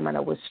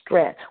stamina, with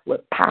strength,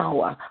 with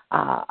power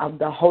of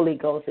the Holy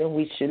Ghost. And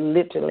we should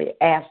literally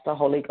ask the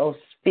Holy Ghost,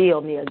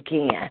 fill me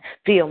again,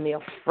 fill me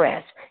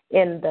afresh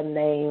in the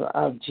name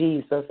of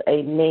Jesus.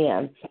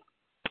 Amen.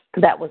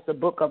 That was the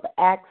book of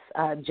Acts,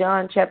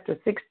 John chapter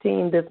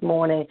 16 this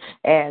morning,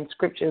 and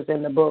scriptures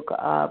in the book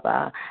of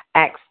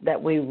Acts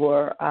that we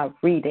were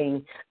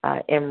reading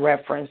in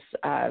reference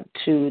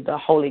to the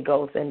Holy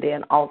Ghost, and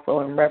then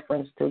also in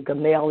reference to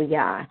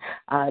Gamaliel,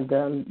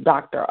 the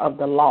doctor of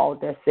the law,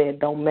 that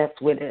said, don't mess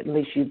with it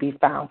unless you be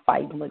found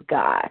fighting with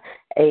God.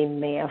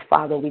 Amen.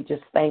 Father, we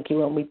just thank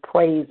you and we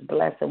praise,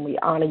 bless, and we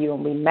honor you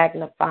and we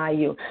magnify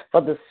you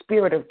for the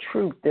spirit of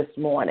truth this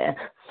morning.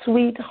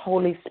 Sweet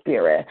Holy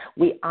Spirit,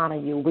 we honor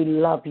you, we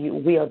love you,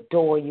 we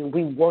adore you,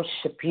 we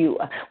worship you.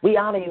 We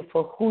honor you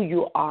for who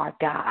you are,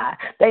 God.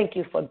 Thank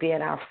you for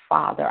being our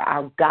Father,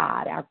 our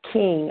God, our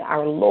King,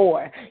 our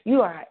Lord.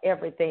 You are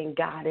everything,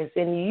 God. It's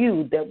in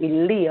you that we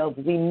live,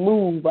 we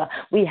move,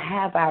 we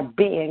have our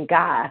being,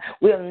 God.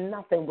 We're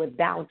nothing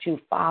without you,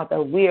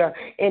 Father. We're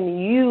in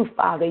you,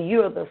 Father.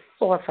 You're the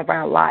source of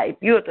our life.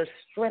 You're the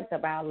strength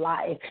of our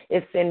life.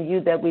 It's in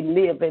you that we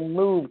live and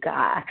move,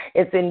 God.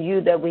 It's in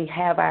you that we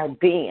have our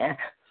being.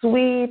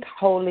 Sweet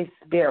Holy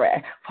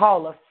Spirit,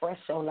 fall afresh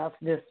on us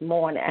this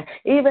morning,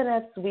 even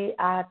as we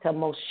are to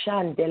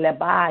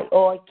Moshandelebai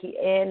or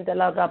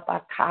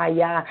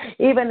Kiendelagapataya,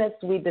 even as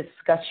we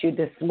discuss you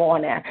this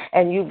morning,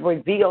 and you've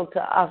revealed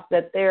to us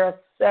that there are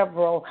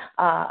several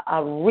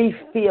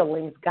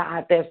refeelings,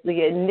 God. There's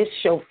the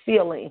initial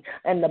feeling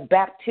and the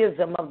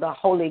baptism of the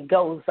Holy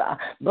Ghost,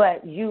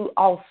 but you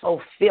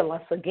also fill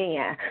us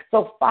again.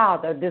 So,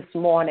 Father, this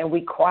morning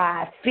we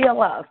cry,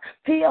 fill us,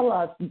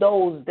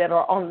 those that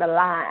are on the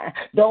line,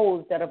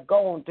 those that have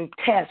gone through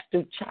tests,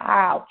 through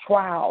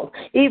trials,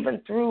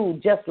 even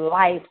through just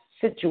life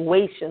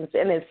situations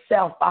in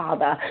itself,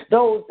 Father,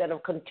 those that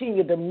have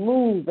continued to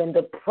move and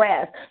to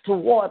press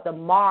toward the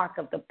mark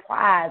of the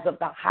prize of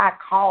the high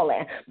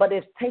calling, but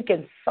it's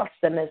taken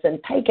sustenance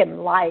and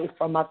taken life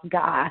from us,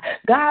 God.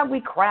 God, we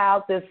cry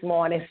out this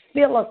morning,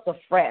 fill us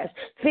afresh,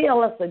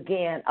 fill us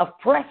again, a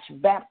fresh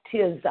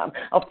baptism,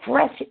 a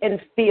fresh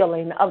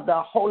infilling of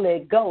the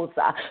Holy Ghost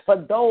for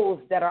those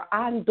that are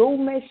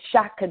andume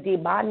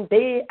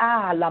shakadibande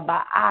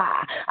alaba.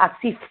 I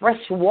see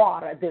fresh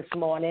water this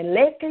morning.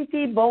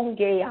 Lekiti bon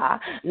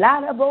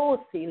Lara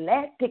bosi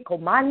lete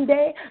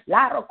comande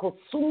Lara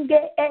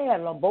kosunge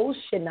ela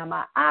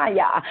boshinama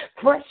aya.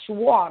 Fresh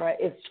water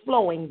is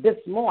flowing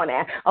this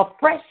morning. A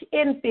fresh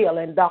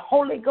infilling. The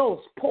Holy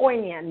Ghost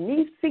pouring in.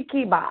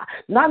 Nisikiba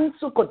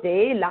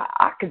nansukote la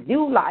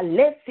akdula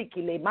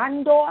lesikile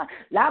mando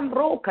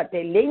lambroka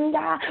de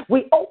linga.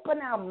 We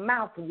open our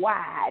mouth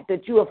wide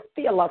that you will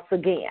fill us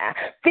again.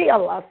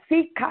 Fill us.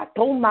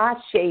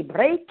 Sikatoma she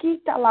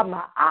breki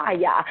talama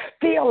aya.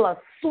 Fill us.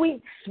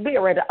 Sweet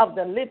Spirit of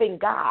the living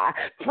God,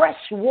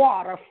 fresh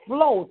water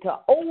flow to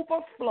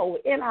overflow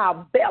in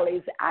our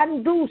bellies.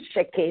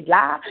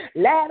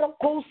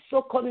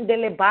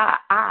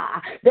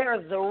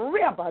 There's a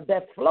river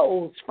that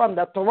flows from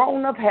the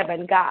throne of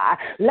heaven, God.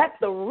 Let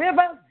the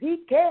river,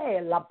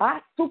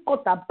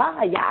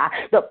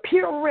 the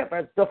pure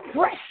rivers, the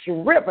fresh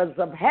rivers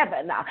of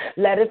heaven,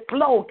 let it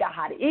flow,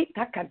 God.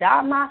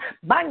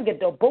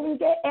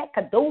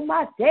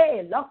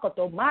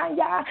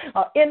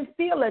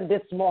 Infilling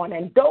this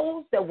morning,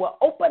 those that will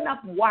open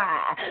up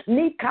wide.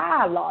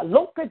 Nikala,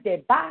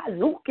 Lokadeba,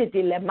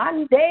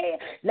 Lukidilemande,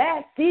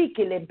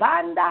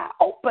 Lasikilebanda,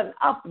 open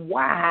up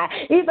wide.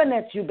 Even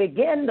as you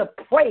begin to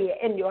pray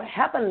in your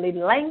heavenly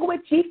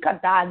language,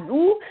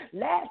 Ikadalu,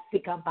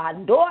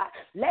 Lasikabando,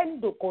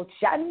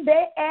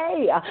 Lendukoshande,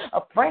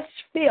 a fresh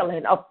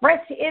feeling, a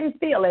fresh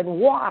infilling,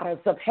 waters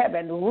of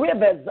heaven,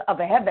 rivers of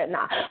heaven,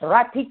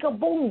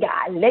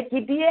 Ratikabunga,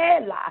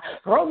 Lekidiela,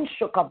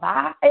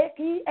 Ronshukaba,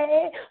 Eki,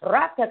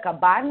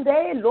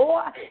 Ratakabande,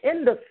 Lord,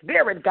 in the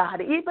spirit, God,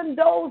 even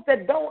those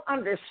that don't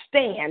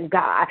understand,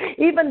 God,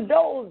 even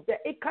those that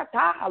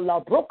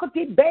Ikatala,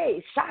 Brokati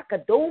Bay,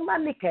 Shakaduma,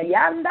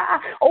 Nikayanda,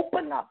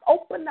 open up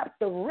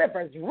the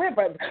rivers,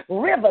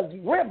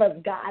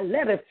 God,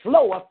 let it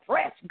flow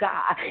afresh,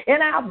 God,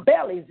 in our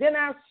bellies, in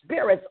our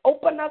spirits,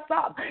 open us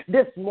up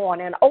this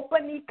morning,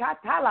 open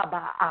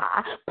Ikatalaba,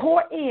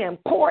 pour in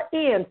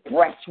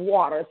fresh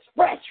waters,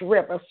 fresh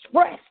rivers,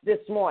 fresh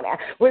this morning,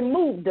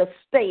 remove the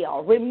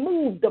stale,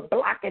 remove the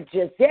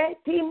blockages,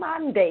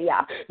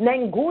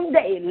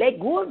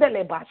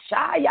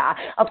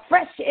 a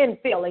fresh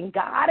infilling,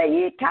 God.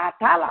 I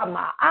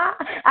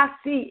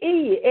see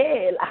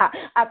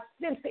I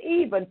sense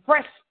even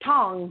fresh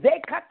tongues,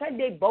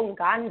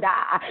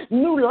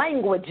 new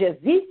languages,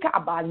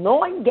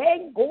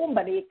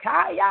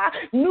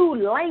 new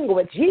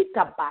language,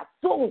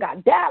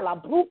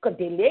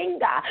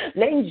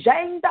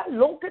 Lenjenda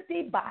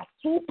Lokati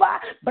Basupa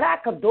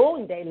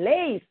Bracadonde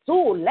Lay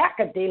Su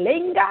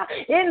Lacadelinga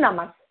in the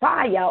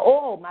Messiah,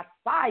 oh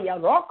Messiah,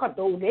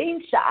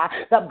 Rocadolensha,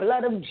 the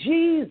blood of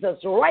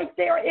Jesus right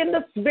there in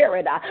the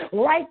spirit,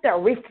 right there,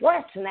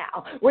 refresh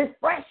now,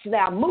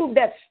 move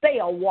that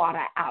stale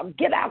water out,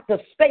 get out the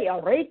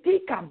stale,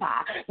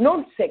 Retikaba,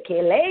 non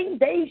sekele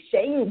de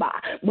shemba,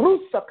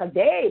 Brusaka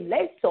de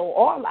leso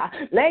ola,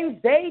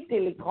 Lens de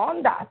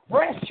tiliconda,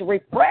 fresh,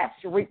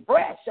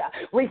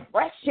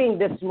 refreshing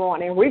this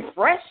morning,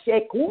 refresh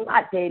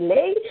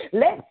Kumatele,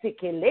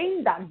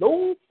 Lesikelenda,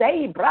 don't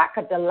say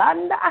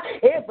Bracadalanda,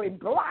 every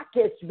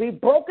blockage be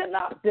broken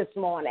up this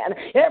morning,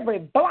 every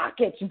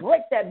blockage,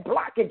 break that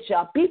blockage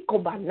up,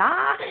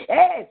 Picobana,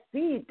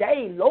 see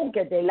de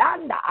Loga de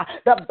Landa,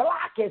 the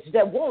blockage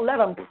that won't let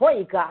them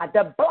pray, God,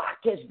 the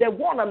blockage that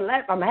won't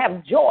let them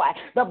have joy,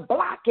 the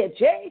blockage,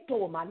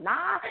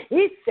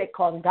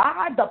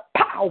 the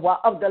power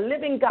of the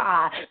living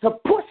God to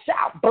push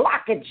out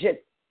blockages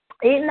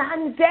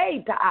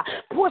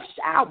Push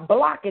out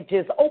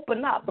blockages,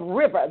 open up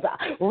rivers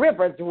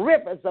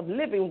of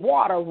living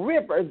water,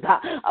 rivers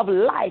of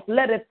life.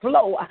 Let it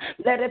flow,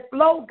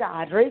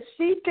 God.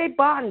 Recite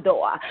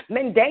bando,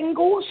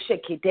 mendengo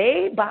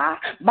shikide ba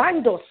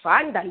bando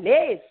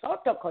sandale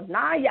soto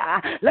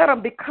konaya. Let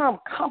them become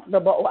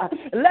comfortable.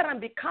 Let them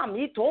become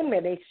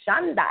itomene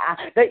shanda,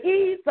 the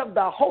ease of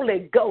the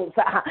Holy Ghost,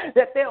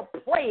 that they'll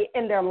pray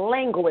in their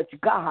language,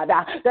 God,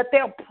 that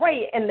they'll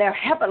pray in their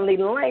heavenly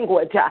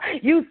language.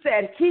 You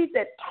said, he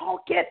that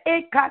talketh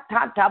in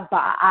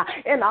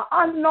an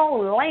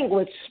unknown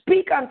language,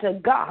 speak unto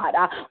God.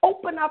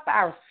 Open up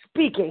our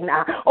speaking,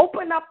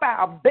 open up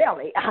our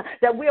belly,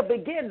 that we'll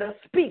begin to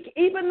speak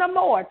even the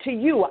more to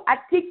you.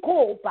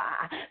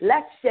 Atikoba,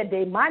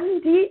 leshede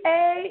mandi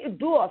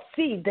do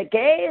see the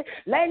gay,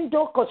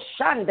 lendo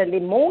koshanda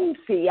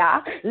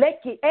limonsia,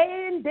 leki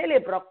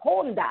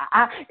delibraconda,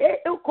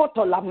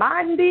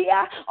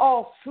 ukotolamandia,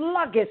 all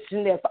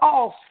sluggishness,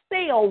 all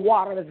stale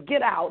waters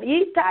get out.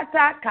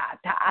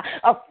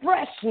 A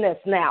freshness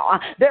now.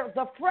 There's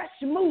a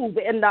fresh move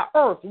in the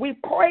earth. We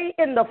pray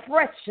in the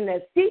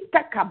freshness.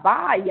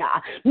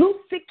 Itakabaya,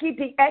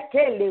 nusikiti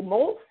ekele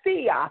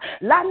mosia,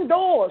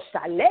 lando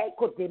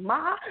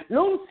shalekotema,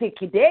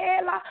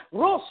 lunsikidela,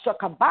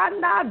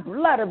 roshakabana,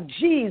 blood of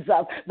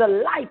Jesus, the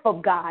life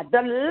of God,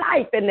 the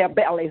life in their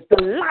bellies,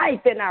 the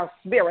life in our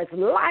spirits,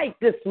 life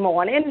this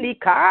morning.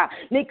 Nika,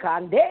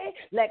 nikande,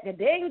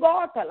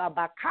 lekedengo,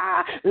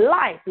 talabaka,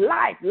 life,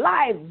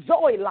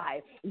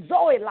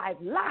 Zoe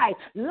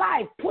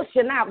life,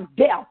 pushing out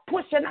death,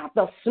 pushing out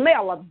the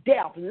smell of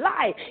death,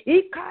 life,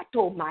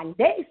 ikato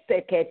mande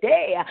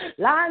sekete,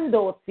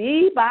 lando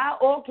siba,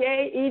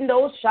 okay,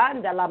 indo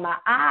shandalama,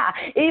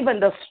 even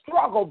the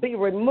struggle be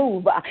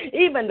removed,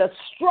 even the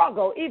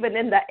struggle, even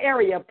in the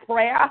area of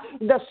prayer,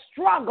 the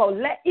struggle,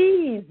 le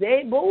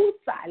ease,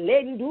 busa,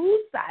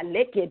 lendusa,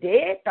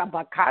 lekede,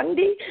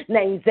 tabakandi,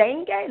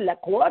 nenzenge,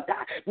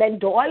 lekota,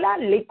 mendola,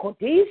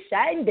 likoti,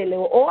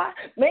 shandele,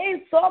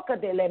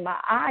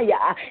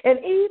 and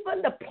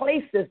even the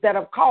places that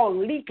are called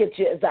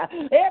leakages,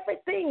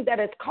 everything that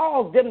has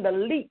caused them to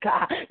leak,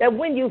 that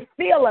when you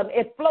feel them,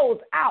 it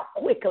flows out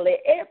quickly.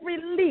 Every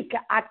leak,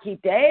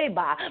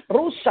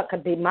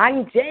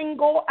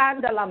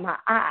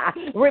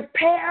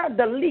 repair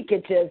the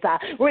leakages,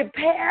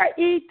 repair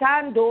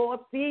itando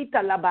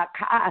sita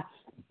labaka.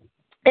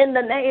 In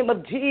the name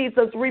of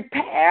Jesus,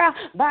 repair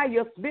by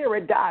your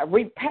spirit, God.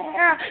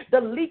 Repair the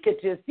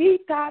leakages.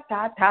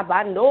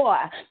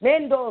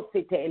 Mendo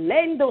site,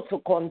 lendo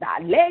sukonda,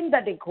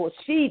 lenda de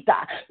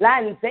koshita,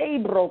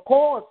 lanzebro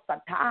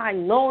kosa,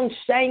 non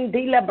shame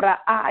dilebra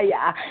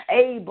aya.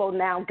 Able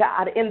now,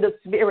 God, in the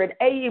spirit,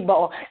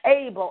 able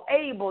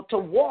to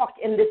walk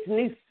in this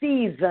new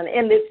season,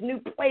 in this new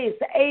place,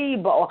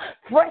 able,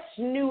 fresh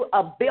new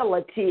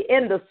ability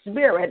in the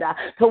spirit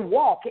to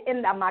walk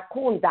in the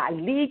makunda,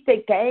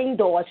 lite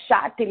kendo,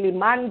 shati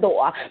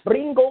limando,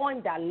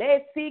 bringonda,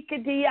 lesi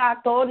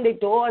kidiato, the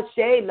door,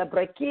 shela,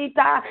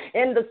 brekita,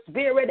 in the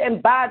spirit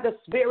and by the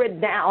spirit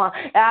now.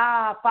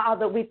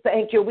 Father, we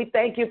thank you. We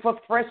thank you for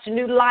fresh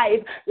new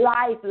life,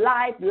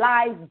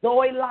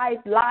 Zoe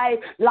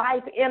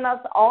life in us,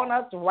 on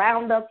us,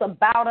 around us,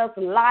 about us,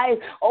 life,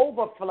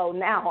 overflow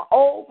now.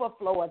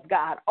 Overflow us,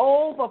 God.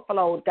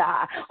 Overflow,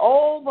 God.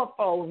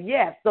 Overflow,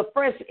 yes, the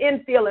fresh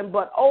infilling,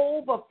 but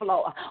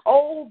overflow,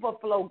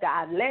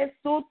 God. Let's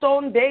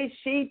suton de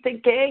sheet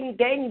gang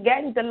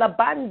de la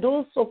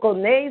bandu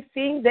sokone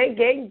sing de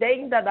gang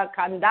de la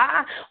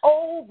kanda.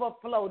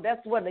 Overflow,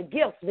 that's where the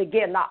gifts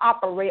begin to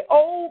operate.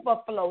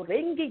 Overflow,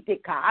 ringi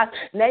tika,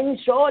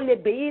 nenshole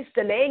beast,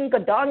 lenga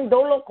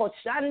dondolo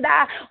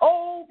koshanda.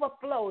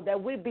 Overflow,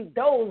 that we be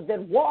those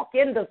that walk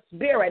in the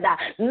spirit,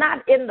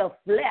 not in the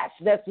flesh,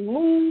 that's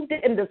moved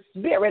in the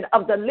spirit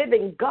of the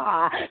living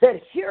God,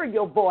 that hear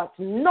your voice,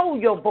 know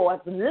your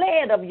voice,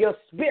 led of your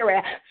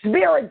spirit,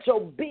 spiritual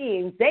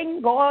beings, that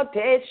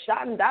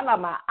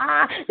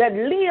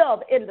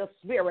live in the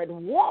spirit,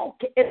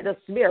 walk in the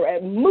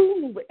spirit,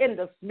 move in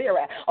the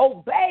spirit,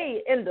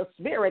 obey in the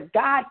spirit.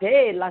 God,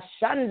 la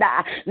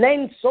shanda,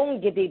 nen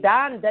songidi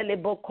dan de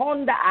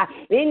lebokonda,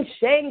 in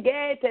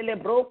shenge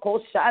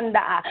telebroko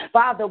shanda.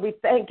 Father, we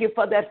thank you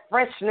for that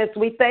freshness.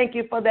 We thank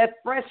you for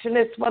that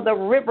freshness, for the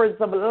rivers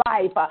of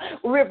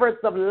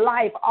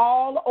life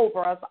all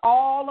over us,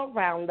 all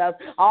around us,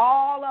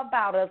 all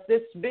about us.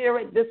 This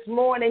spirit this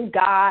morning,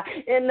 God,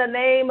 in the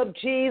name of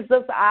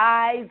Jesus,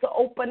 eyes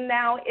open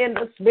now in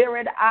the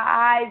spirit,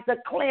 eyes a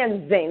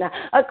cleansing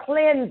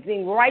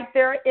right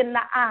there in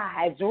the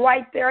eyes,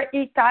 right there,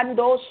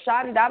 itando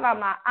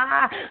shandalama,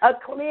 a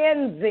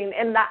cleansing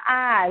in the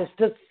eyes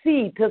to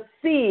see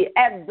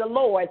as the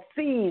Lord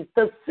sees,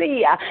 to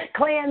see,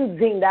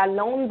 cleansing, the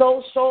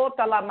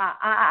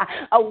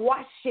a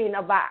washing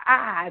of our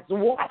eyes,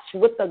 wash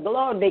with the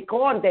glory,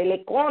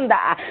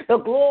 the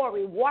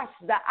glory, wash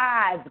the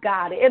eyes,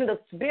 God, in the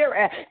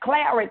spirit,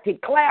 clarity,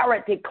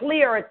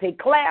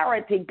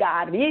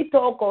 God,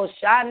 Itoko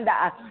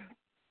Shanda.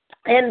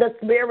 in the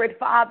Spirit,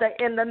 Father,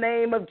 in the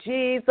name of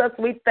Jesus,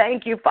 we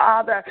thank you,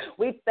 Father.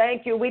 We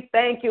thank you, we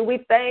thank you,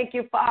 we thank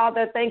you,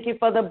 Father. Thank you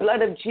for the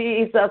blood of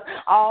Jesus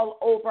all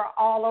over,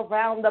 all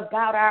around,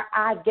 about our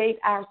eye gate,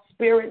 our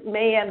spirit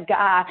man,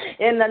 God,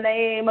 in the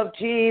name of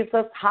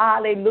Jesus.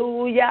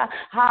 Hallelujah,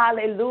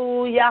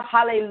 hallelujah,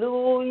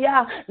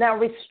 hallelujah. Now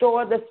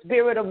restore the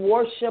spirit of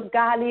worship,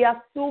 God.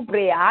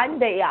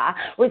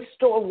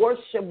 Restore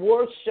worship,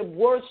 worship,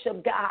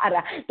 worship, God.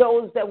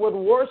 Those that would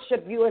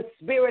worship you in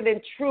spirit and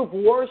truth,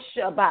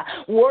 worship,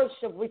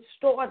 worship.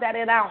 Restore that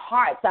in our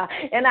hearts,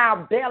 in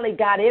our belly,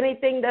 God.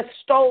 Anything that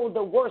stole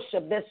the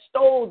worship, that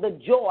stole the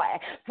joy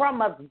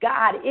from us,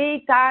 God.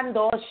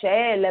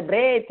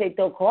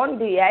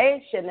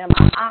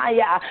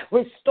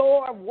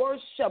 Restore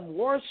worship,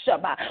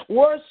 worship,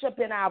 worship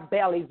in our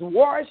bellies,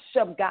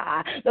 worship,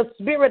 God, the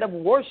spirit of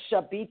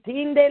worship.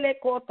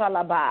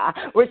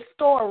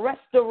 Restore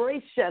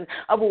restoration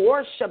of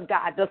worship,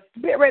 God, the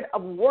spirit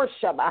of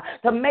worship,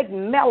 to make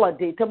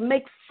melody, to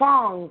make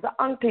songs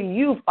unto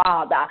you,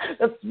 Father.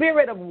 The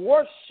spirit of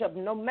worship,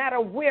 no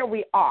matter where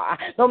we are,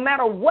 no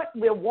matter what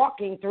we're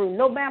walking through,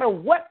 no matter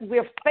what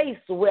we're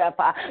faced with,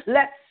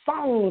 let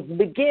songs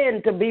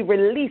begin to be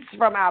released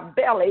from our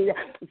belly.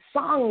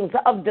 Songs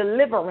of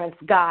deliverance,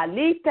 God.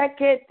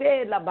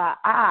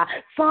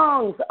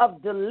 Songs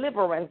of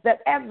deliverance, that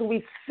as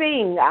we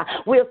sing,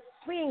 we'll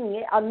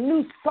sing a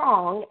new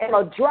song in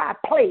a dry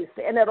place,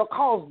 and it'll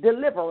cause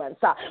deliverance.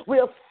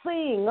 We'll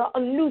sing a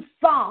new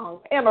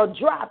song in a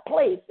dry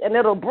place, and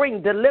it'll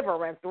bring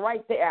deliverance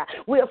right there.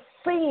 We'll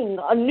sing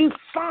a new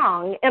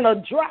song in a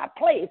dry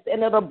place,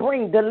 and it'll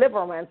bring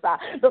deliverance.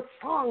 The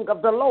song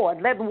of the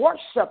Lord. Let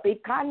worship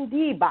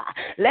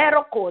let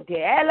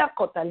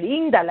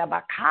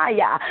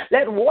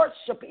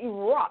worship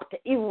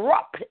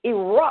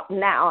erupt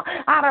now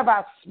out of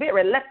our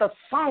spirit. Let the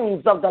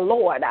songs of the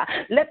Lord,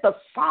 let the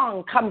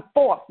song come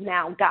forth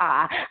now,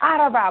 God,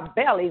 out of our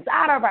bellies,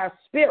 out of our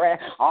spirit,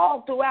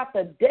 all throughout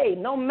the day,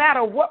 no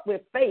matter what we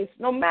face,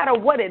 no matter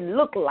what it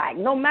look like,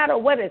 no matter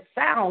what it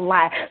sound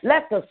like.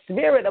 Let the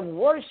spirit of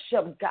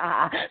worship,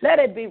 God, let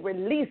it be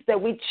released,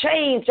 that we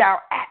change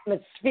our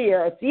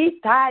atmospheres. We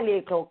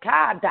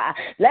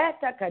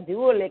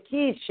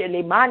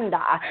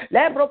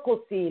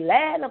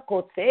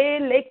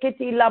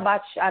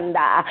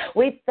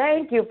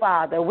thank you,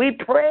 Father. We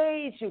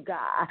praise you,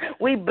 God.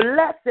 We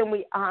bless and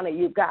we honor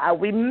you, God.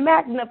 We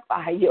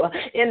magnify you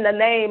in the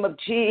name of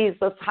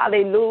Jesus.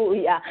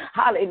 Hallelujah.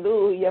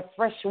 Hallelujah.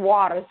 Fresh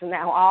waters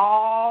now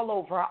all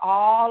over,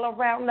 all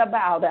around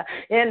about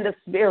in the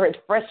spirit.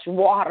 Fresh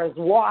waters,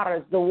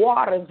 waters. The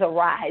waters are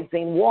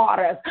rising.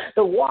 Waters.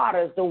 The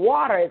waters. The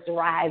water is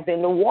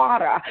rising. The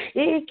water.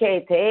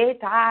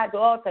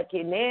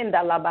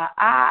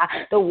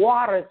 The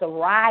waters are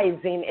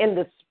rising in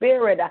the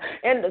spirit,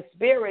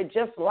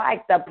 just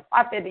like the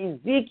prophet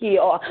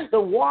Ezekiel. The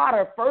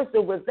water, first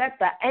it was at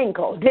the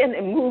ankle, then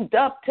it moved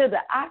up to the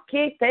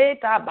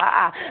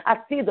akitaba. I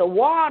see the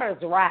waters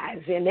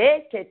rising.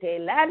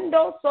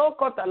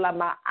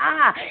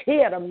 He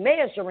had a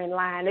measuring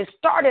line. It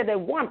started at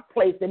one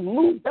place and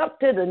moved up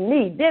to the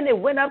knee, then it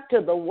went up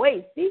to the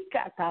waist.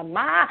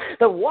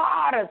 The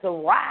waters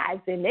are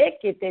rising.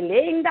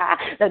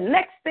 The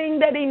next thing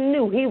that he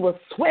knew, he was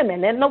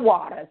swimming in the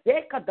waters.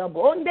 In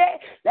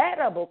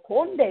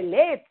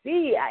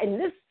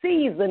this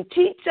season,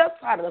 teach us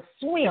how to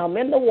swim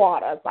in the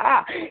waters.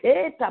 That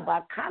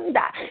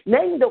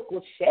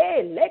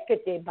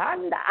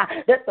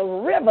the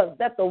rivers,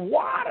 that the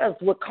waters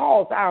will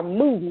cause our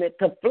movement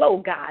to flow,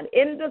 God,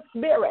 in the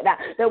spirit, that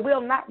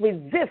we'll not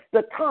resist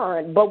the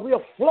current, but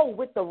we'll flow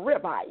with the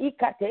river.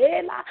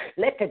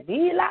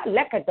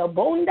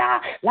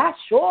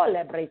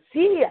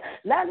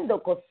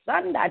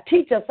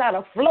 Teach us how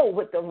to flow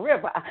with the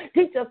river.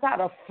 Teach us how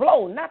to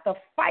flow, not to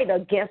fight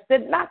against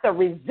it, not to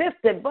resist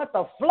it, but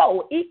to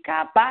flow.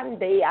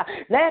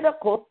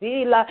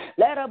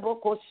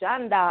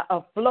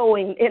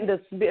 Flowing in the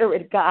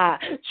spirit, God.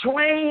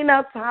 Train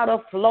us how to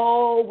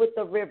flow with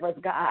the rivers,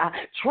 God.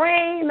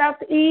 Train us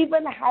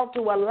even how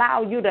to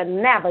allow you to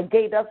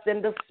navigate us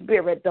in the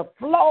spirit, to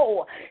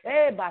flow.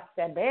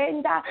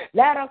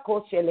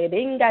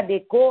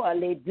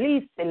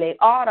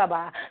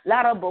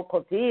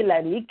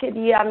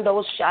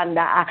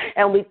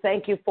 And we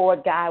thank you for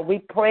it, God. We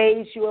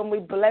praise you and we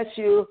bless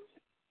you.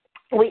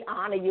 We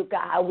honor you,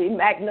 God. We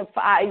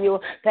magnify you.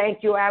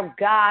 Thank you, our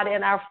God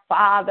and our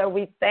Father.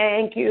 We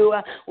thank you.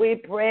 We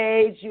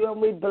praise you and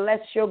we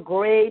bless your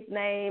great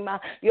name,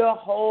 your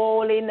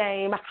holy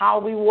name. How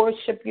we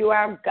worship you,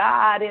 our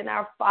God and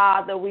our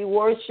Father. We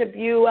worship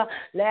you.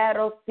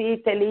 The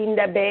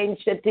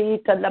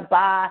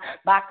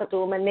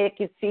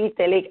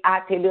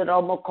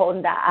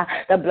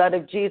blood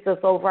of Jesus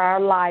over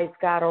our lives,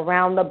 God,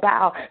 around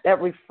about,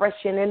 that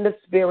refreshing in the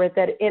spirit,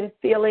 that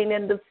infilling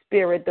in the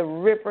Spirit, the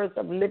rivers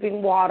of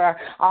living water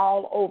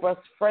all over us,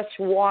 fresh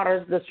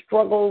waters. The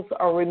struggles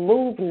are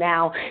removed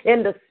now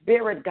in the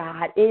Spirit,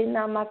 God, in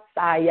the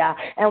Messiah.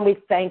 And we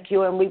thank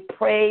you and we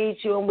praise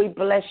you and we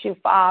bless you,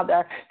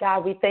 Father.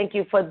 God, we thank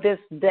you for this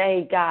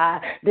day,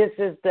 God. This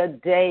is the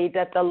day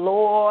that the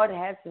Lord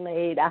has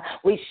made.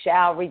 We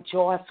shall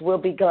rejoice. We'll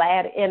be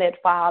glad in it,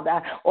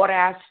 Father. Order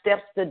our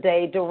steps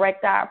today.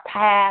 Direct our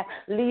path.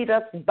 Lead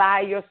us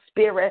by your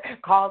Spirit.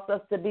 Cause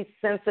us to be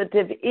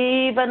sensitive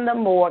even the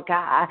more,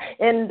 God,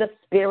 in the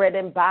Spirit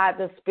and by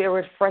the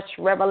Spirit. Fresh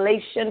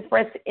revelation,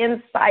 fresh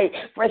insight,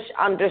 fresh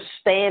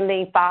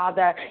understanding,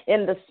 Father,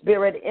 in the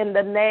Spirit. In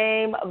the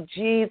name of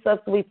Jesus,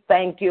 we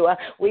thank you.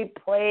 We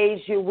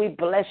praise you. We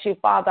bless you,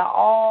 Father,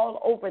 all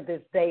over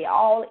this day,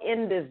 all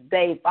in this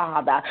day,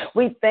 Father.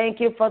 We thank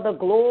you for the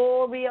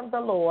glory of the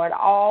Lord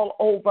all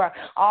over,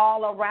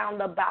 all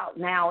around about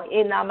now.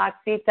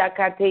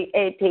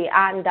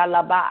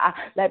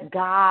 Let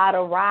God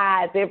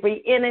arise.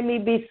 Every enemy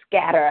be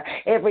scattered.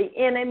 Every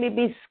enemy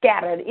be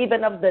scattered,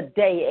 even of the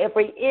day.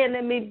 Every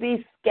enemy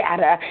be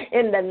scattered.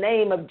 In the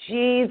name of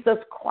Jesus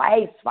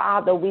Christ,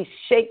 Father, we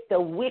shake the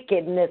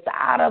wickedness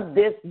out of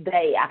this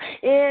day.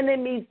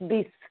 Enemies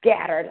be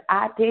scattered.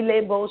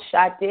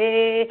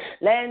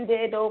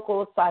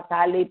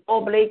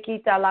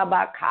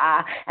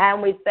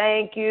 And we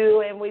thank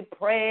you and we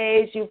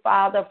praise you,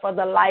 Father, for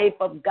the life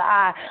of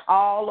God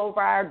all over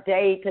our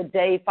day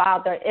today,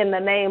 Father, in the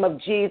name of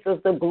Jesus.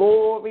 The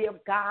glory of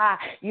God.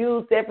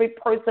 Use every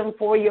person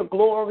for your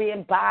glory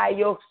and by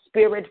your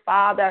Spirit,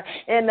 Father,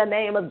 in the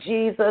name of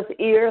Jesus.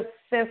 Ears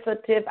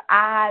sensitive,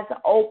 eyes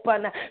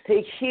open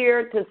to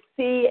hear, to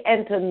see,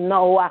 and to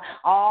know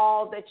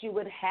all that you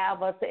would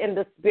have us in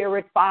the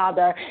Spirit,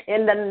 Father,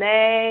 in the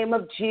name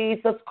of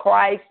Jesus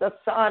Christ, the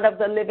Son of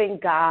the living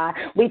God.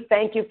 We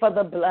thank you for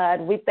the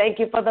blood. We thank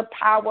you for the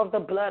power of the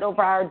blood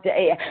over our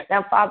day.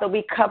 Now, Father,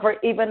 we cover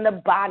even the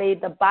body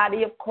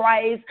of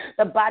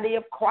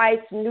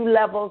Christ, new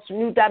levels,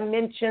 new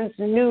dimensions,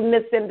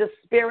 newness in the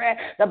Spirit,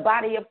 the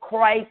body of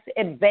Christ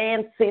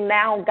advancing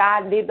now,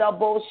 God,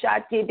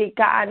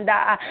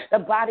 the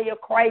body of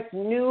Christ,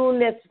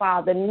 newness,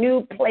 Father,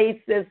 new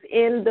places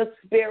in the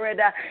Spirit,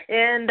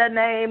 in the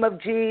name of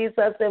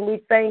Jesus. And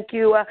we thank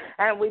you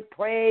and we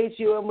praise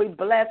you and we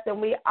bless and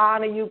we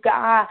honor you,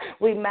 God.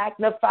 We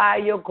magnify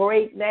your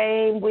great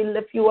name. We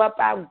lift you up,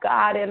 our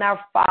God and our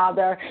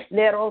Father. In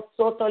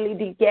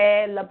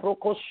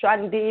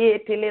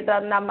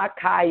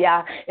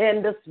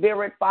the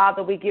Spirit,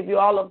 Father, we give you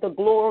all of the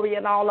glory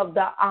and all of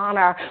the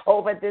honor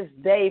over this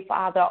day,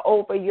 Father,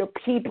 over your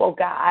people,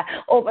 God,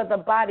 over the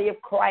body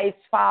of Christ,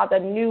 Father,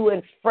 new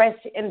and fresh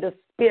in the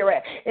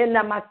Spirit, in the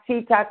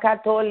Masita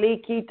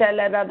Katolikita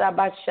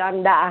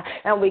Bashanda,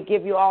 and we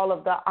give you all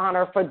of the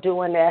honor for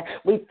doing that.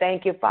 We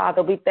thank you,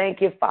 Father. We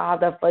thank you,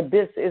 Father, for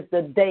this is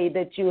the day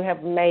that you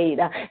have made,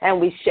 and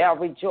we shall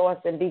rejoice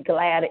and be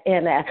glad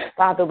in it.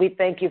 Father, we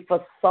thank you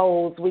for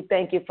souls. We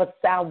thank you for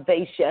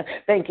salvation.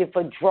 Thank you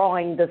for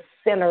drawing the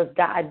sinners,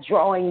 God,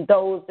 drawing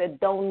those that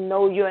don't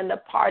know you and the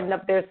pardon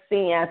of their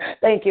sin.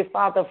 Thank you,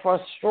 Father, for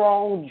a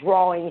strong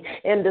drawing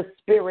in the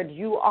Spirit.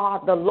 You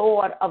are the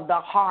Lord of the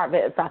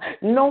harvest.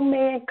 No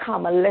man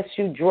come unless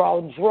you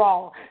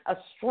draw a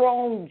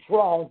strong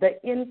draw,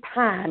 the end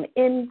time,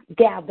 the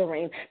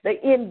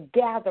end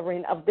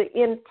gathering of the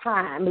end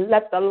time.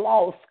 Let the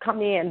lost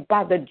come in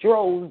by the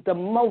droves, the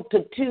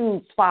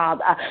multitudes,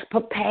 Father.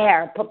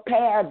 Prepare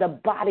the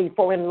body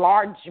for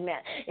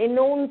enlargement.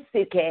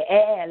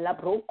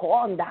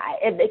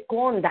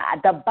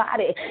 The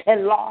body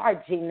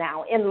enlarging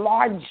now,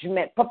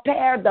 enlargement.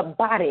 Prepare the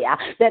body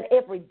that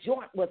every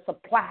joint will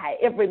supply,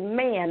 every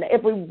man,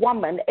 every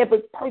woman,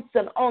 every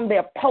person on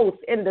their post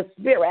in the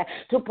Spirit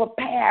to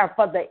prepare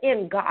for the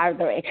end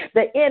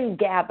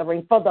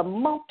gathering, for the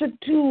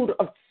multitude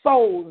of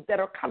souls that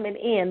are coming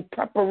in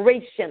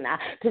preparation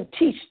to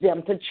teach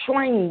them, to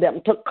train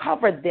them, to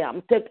cover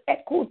them, to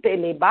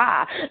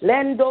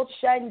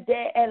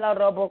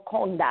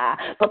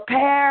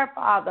prepare,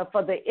 Father,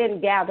 for the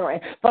end gathering,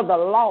 for the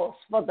lost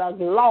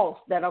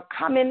that are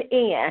coming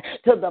in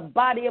to the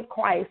body of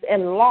Christ.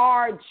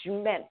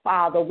 Enlargement,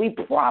 Father. We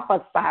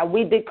prophesy,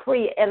 we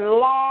decree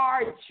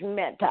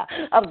enlargement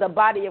of the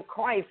body of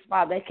Christ,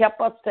 Father.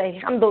 Help us to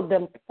handle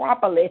them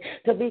properly,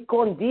 to be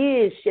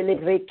conditioned,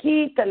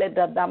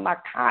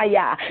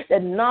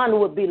 that none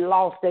would be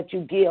lost that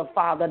you give,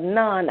 Father.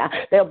 None.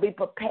 They'll be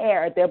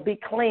prepared. They'll be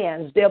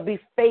cleansed. They'll be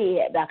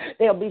fed.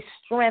 They'll be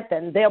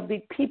strengthened. There'll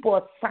be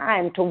people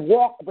assigned to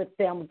walk with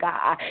them,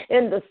 God,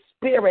 in the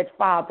Spirit,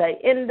 Father,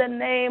 in the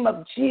name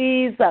of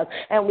Jesus.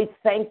 And we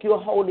thank you,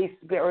 Holy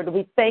Spirit.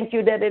 We thank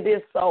you that it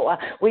is so.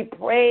 We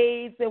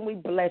praise and we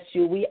bless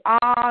you. We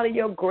honor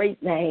your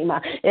great name.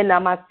 In the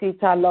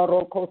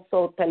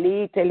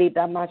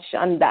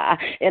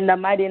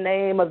mighty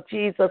name of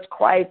Jesus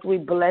Christ, we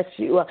bless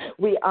you.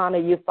 We honor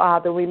you,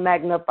 Father. We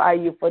magnify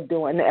you for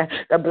doing that.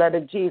 The blood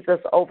of Jesus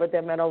over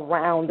them and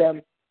around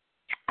them.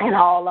 and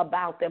all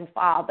about them,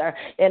 Father,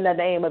 in the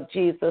name of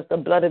Jesus, the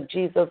blood of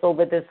Jesus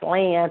over this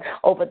land,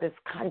 over this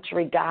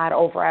country, God,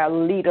 over our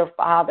leader,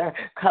 Father,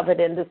 covered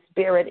in the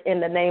Spirit, in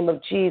the name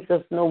of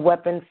Jesus, no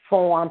weapon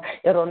formed.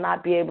 It'll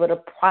not be able to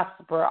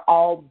prosper.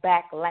 All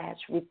backlash,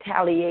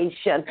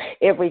 retaliation,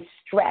 every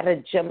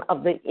stratagem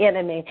of the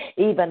enemy,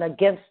 even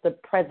against the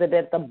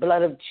president, the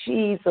blood of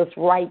Jesus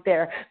right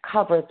there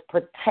covers,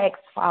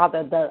 protects,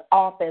 Father, the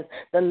office,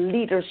 the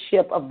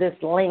leadership of this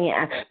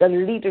land, the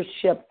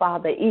leadership,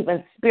 Father,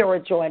 even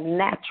spiritual and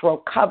natural,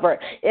 cover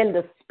in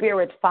the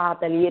Spirit,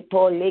 Father, and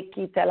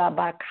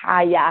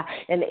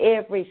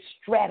every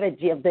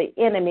strategy of the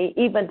enemy,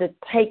 even to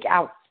take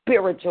out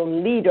spiritual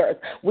leaders,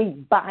 we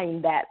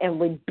bind that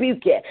and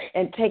rebuke it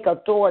and take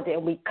authority,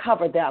 and we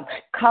cover them,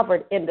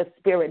 covered in the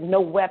Spirit,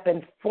 no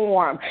weapon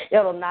formed.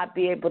 It'll not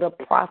be able to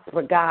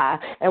prosper, God.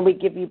 And we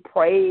give you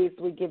praise,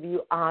 we give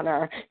you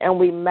honor, and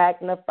we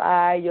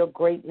magnify your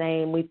great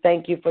name. We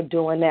thank you for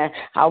doing that.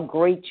 How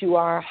great you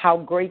are,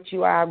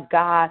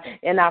 God,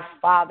 and our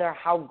Father,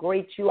 how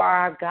great you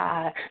are,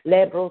 God.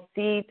 The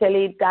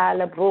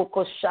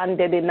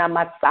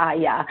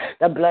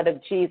blood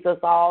of Jesus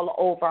all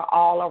over,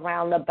 all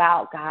around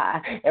about,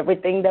 God.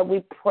 Everything that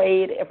we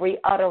prayed, every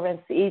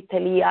utterance,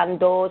 every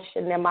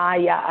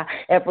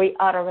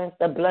utterance,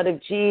 the blood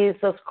of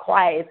Jesus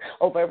Christ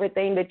over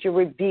everything that you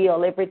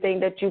reveal, everything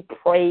that you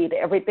prayed,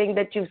 everything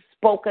that you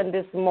spoken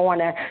this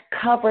morning,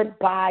 covered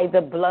by the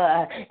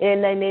blood.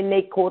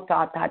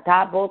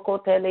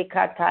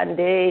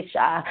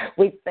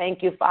 We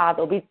thank you,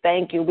 Father. We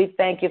thank you. We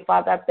thank you,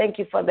 Father. I thank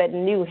you for that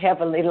new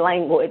heavenly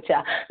language.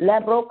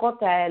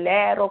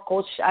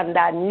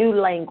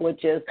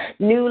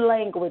 New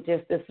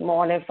languages this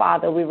morning,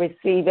 Father. We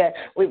receive it.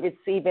 We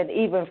receive it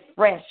even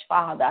fresh,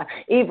 Father.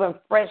 Even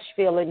fresh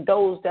feeling.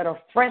 Those that are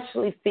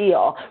freshly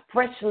filled,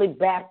 freshly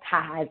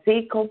baptized.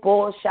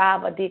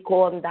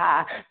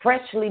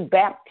 Freshly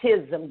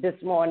baptism this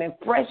morning,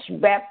 fresh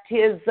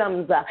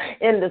baptisms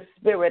in the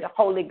Spirit.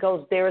 Holy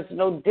Ghost, there is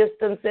no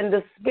distance in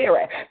the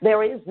Spirit.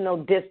 There is no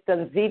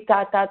distance.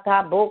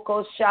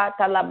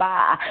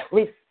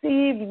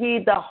 Receive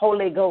ye the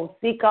Holy Ghost.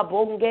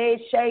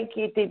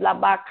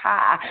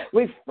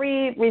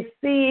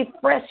 Receive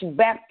fresh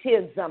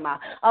baptism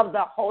of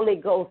the Holy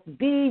Ghost.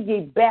 Be ye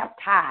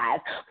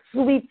baptized.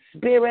 Sweet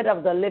Spirit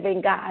of the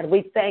living God,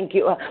 we thank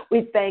you.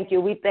 We thank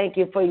you. We thank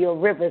you for your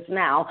rivers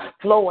now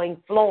flowing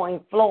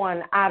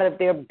out of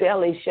their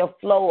belly shall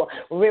flow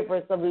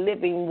rivers of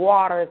living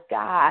waters,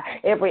 God.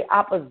 Every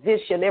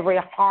opposition, every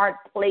hard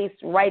place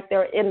right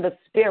there in the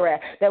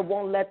Spirit that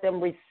won't let them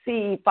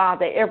receive,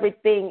 Father,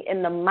 everything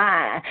in the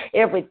mind,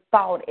 every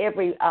thought,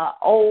 every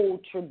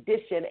old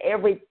tradition,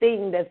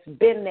 everything that's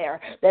been there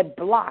that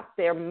blocked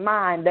their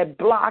mind, that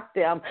blocked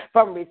them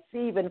from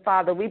receiving,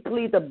 Father. We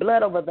plead the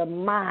blood over the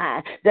mind,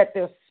 that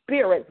their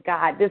spirits,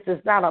 God, this is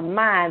not a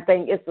mind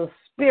thing, it's a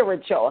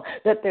spiritual,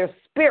 that their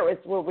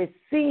spirits will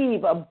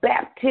receive a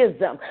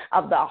baptism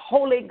of the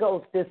Holy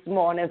Ghost this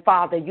morning,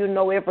 Father. You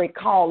know every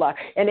caller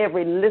and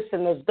every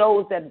listener,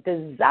 those that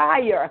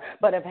desire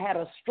but have had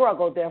a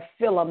struggle, they'll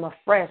feel them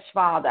afresh,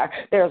 Father.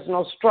 There's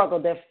no struggle,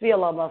 they'll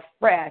feel them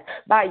afresh.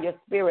 By your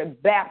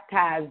Spirit,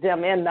 baptize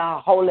them in the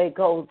Holy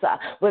Ghost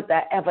with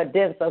the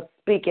evidence of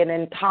speaking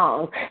in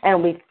tongues.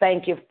 And we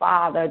thank you,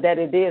 Father, that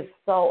it is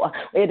so.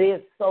 It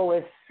is so.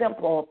 It's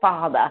simple,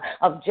 Father,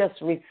 of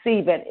just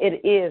receiving.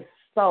 It is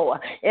so.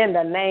 In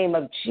the name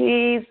of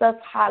Jesus,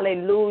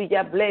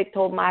 hallelujah.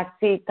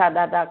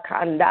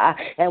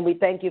 And we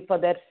thank you for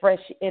that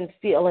fresh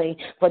infilling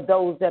for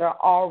those that are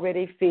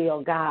already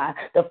filled, God.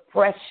 The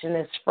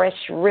freshness,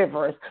 fresh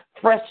rivers,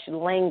 fresh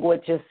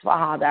languages,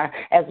 Father,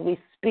 as we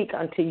speak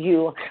unto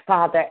you,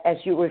 Father, as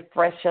you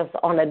refresh us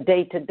on a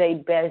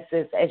day-to-day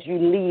basis, as you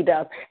lead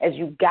us, as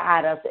you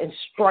guide us,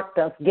 instruct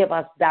us, give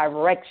us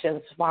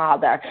directions,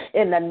 Father.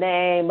 In the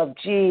name of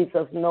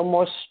Jesus, no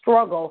more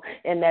struggle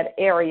in that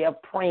area of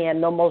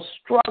praying, no more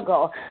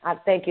struggle. I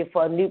thank you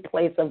for a new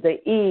place of the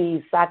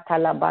ease,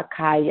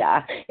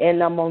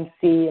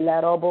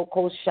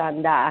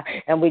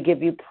 and we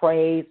give you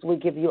praise, we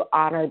give you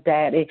honor,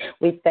 Daddy.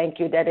 We thank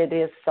you that it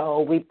is so.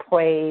 We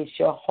praise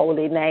your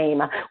holy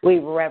name. We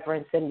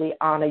reverence and we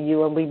honor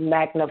you and we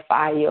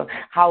magnify you.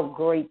 How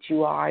great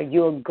you are.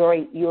 You're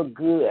great. You're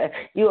good.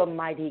 You're a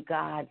mighty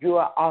God.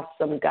 You're an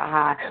awesome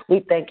God.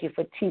 We thank you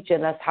for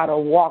teaching us how to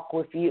walk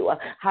with you,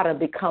 how to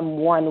become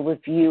one with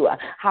you,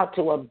 how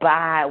to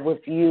abide with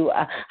you,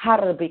 how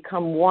to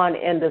become one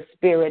in the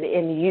Spirit.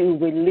 In you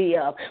we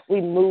live, we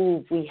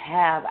move, we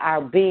have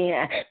our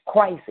being.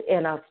 Christ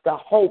in us, the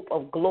hope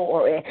of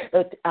glory,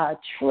 the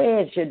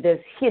treasure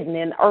that's hidden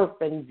in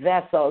earthen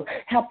vessels.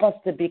 Help us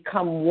to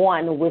become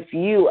one with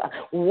you,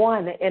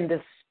 one in the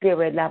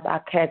Spirit. And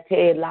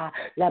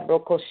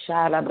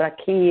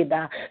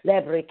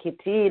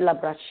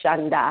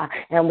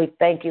we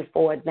thank you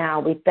for it now.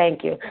 We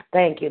thank you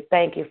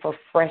for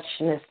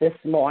freshness this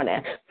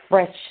morning.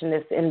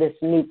 freshness in this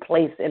new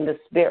place in the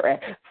spirit.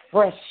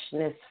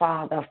 Freshness,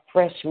 Father, a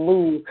fresh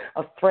move,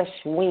 a fresh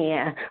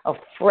wind, a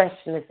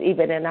freshness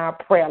even in our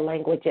prayer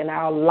language, in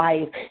our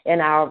life,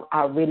 in our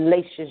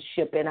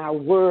relationship, in our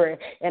word,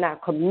 in our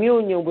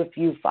communion with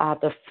you,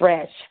 Father,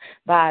 fresh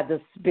by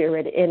the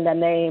Spirit in the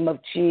name of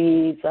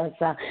Jesus.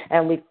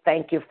 And we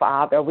thank you,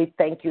 Father. We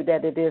thank you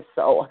that it is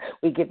so.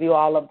 We give you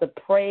all of the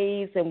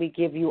praise and we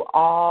give you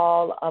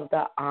all of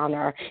the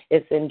honor.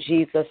 It's in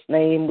Jesus'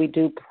 name we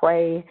do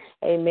pray.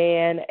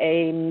 Amen.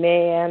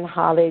 Amen.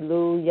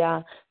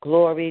 Hallelujah.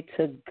 Glory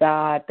to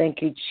God.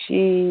 Thank you,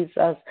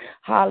 Jesus.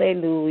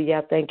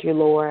 Hallelujah. Thank you,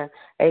 Lord.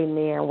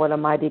 Amen. What a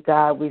mighty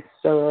God we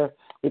serve.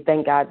 We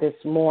thank God this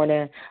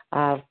morning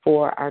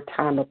for our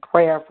time of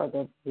prayer, for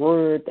the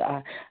word,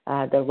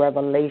 the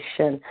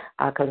revelation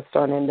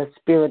concerning the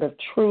spirit of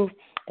truth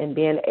and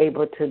being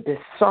able to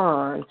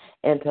discern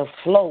and to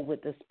flow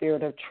with the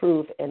spirit of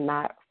truth and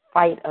not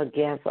fight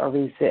against or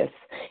resist.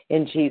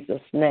 In Jesus'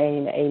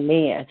 name,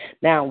 amen.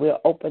 Now we'll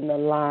open the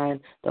line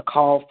to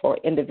call for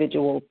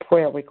individual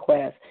prayer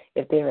requests.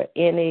 If there are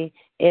any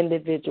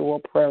individual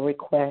prayer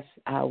requests,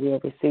 we'll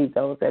receive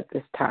those at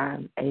this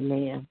time.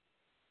 Amen.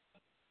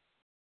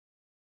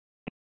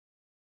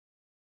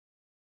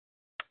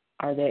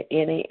 Are there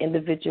any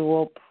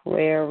individual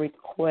prayer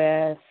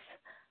requests?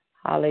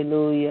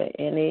 Hallelujah.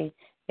 Any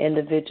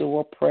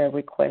individual prayer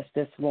requests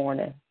this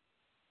morning?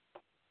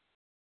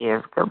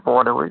 Yes, good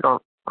morning. We're going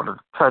to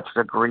touch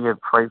and agree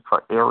and pray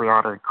for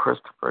Ariana and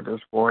Christopher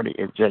this morning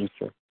and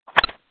Jason.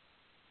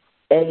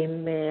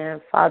 Amen.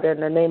 Father,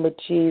 in the name of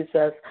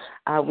Jesus,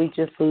 we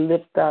just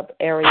lift up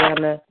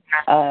Ariana,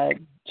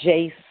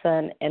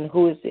 Jason, and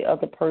who is the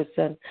other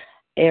person?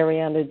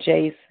 Ariana,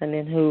 Jason,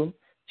 and who?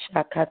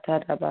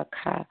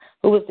 Shakatarabaka.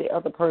 Who was the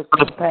other person,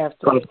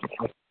 Pastor?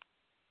 Christopher.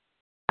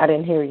 I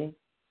didn't hear you.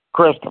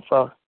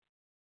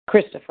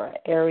 Christopher,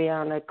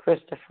 Ariana,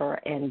 Christopher,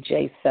 and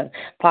Jason.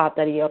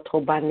 Father, you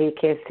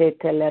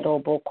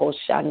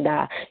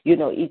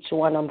know each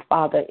one of them,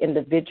 Father,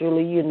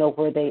 individually. You know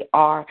where they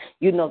are.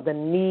 You know the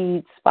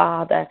needs,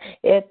 Father.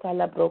 The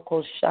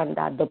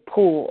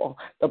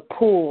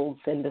pulls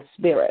in the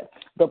spirit,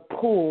 the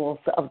pulls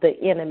of the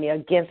enemy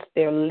against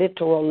their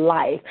literal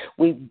life.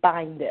 We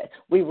bind it.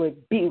 We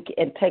rebuke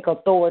and take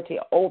authority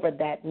over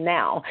that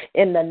now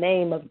in the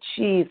name of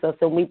Jesus.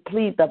 And we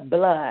plead the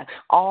blood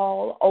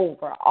all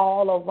over,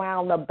 all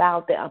around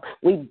about them.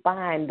 We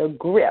bind the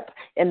grip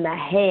in the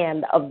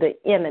hand of the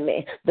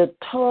enemy, the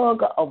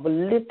tug of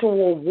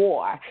literal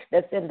war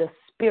that's in the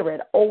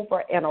spirit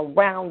over and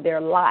around their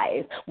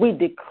lives. We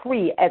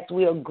decree, as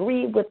we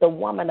agree with the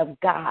woman of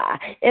God,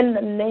 in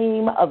the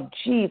name of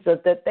Jesus,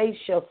 that they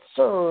shall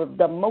serve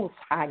the Most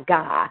High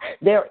God.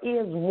 There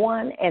is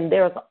one and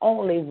there's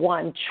only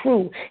one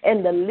true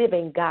and the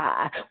living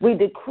God. We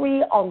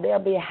decree on their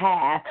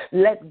behalf,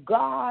 let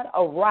God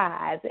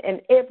arise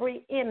and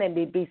every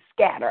enemy be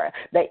scattered,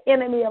 the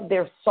enemy of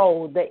their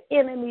soul, the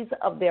enemies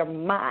of their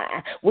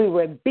mind. We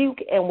rebuke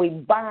and we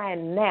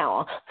bind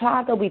now.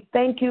 Father, we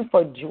thank you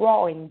for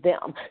drawing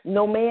them.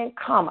 No man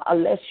come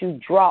unless you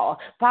draw.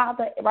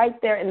 Father, right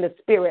there in the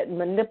spirit,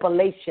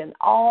 manipulation,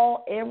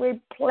 every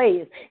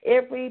place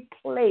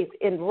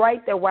in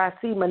right there where I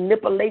see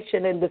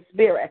manipulation in the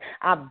spirit,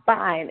 I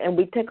bind and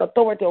we take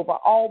authority over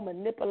all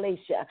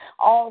manipulation,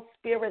 all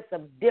spirits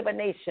of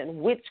divination,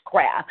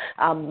 witchcraft,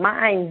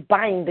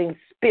 mind-binding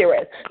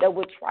spirits that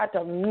would try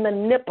to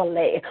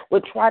manipulate,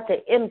 would try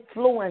to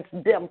influence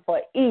them for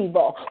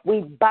evil.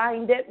 We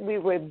bind it, we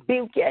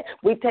rebuke it,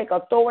 we take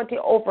authority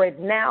over it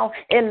now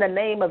in the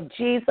name of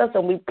Jesus,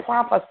 and we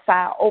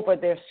prophesy over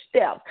their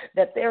steps,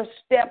 that their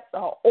steps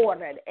are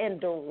ordered and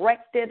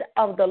directed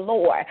of the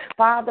Lord.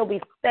 Father, we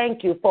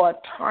thank you for a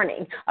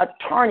turning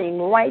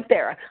right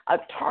there, a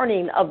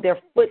turning of their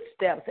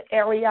footsteps.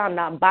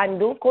 Ariana,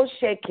 Banduko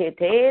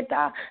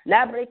Sheketeta,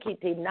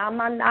 Labrekiti,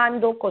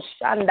 Namanando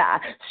Koshanda,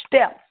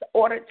 steps,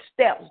 ordered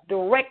steps,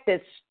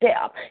 directed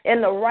steps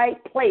in the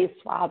right place,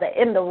 Father,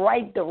 in the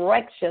right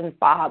direction,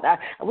 Father.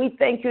 We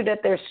thank you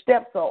that their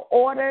steps are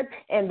ordered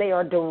and they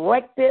are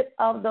directed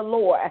of the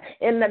Lord.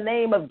 In the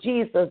name of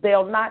Jesus,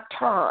 they'll not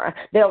turn.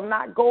 They'll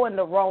not go in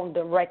the wrong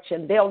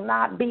direction. They'll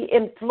not be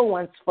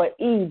influenced for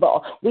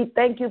evil. We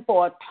thank you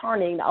for a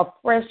turning, a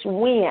fresh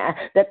wind,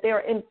 that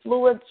they're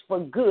influenced for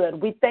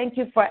good. We thank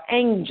you for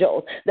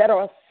angels that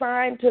are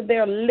assigned to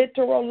their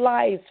literal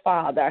lives,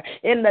 Father,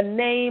 in the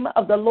name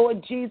of the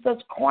Lord Jesus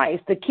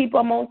Christ, to keep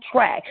them on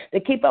track, to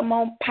keep them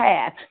on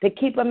path, to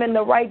keep them in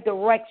the right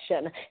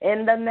direction.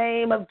 In the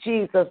name of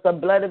Jesus, the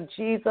blood of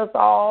Jesus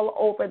all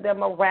over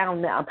them,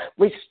 around them.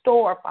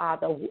 Restore,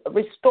 Father.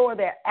 Restore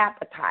their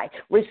appetite.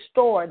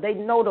 Restore. They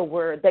know the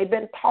word. They've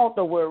been taught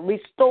the word.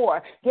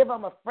 Restore. Give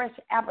them a fresh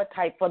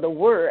appetite for the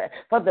word,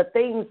 for the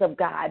things of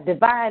God,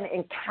 divine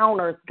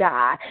encounters,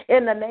 God.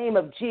 In the name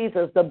of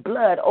Jesus, the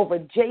blood over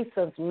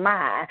Jason's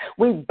mind.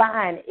 We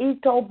bind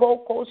Ito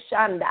Boko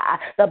Shanda,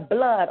 the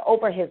blood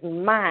over his his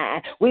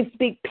mind. We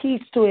speak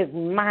peace to his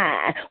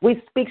mind.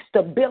 We speak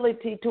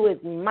stability to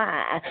his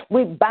mind.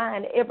 We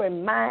bind every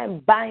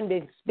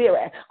mind-binding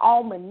spirit,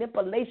 all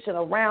manipulation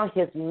around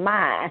his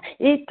mind.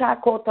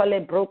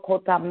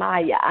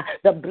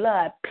 The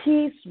blood,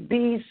 peace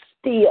be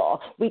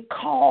still. We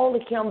call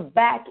him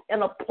back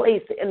in a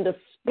place in the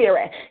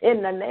spirit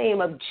in the name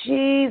of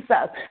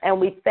Jesus. And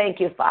we thank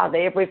you, Father.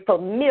 Every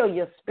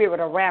familiar spirit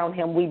around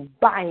him, we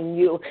bind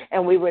you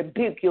and we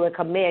rebuke you and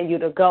command you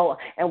to go.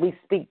 And we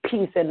speak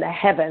peace in the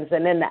heavens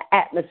and in the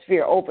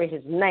atmosphere over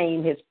his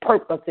name, his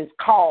purpose, his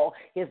call,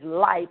 his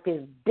life,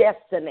 his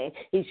destiny.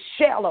 He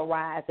shall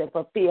arise and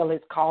fulfill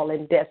his call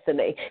and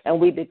destiny.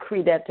 And we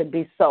decree that to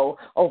be so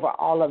over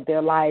all of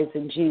their lives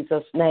in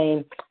Jesus'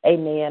 name.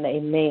 Amen.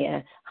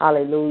 Amen.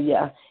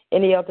 Hallelujah.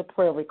 Any other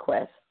prayer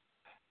requests?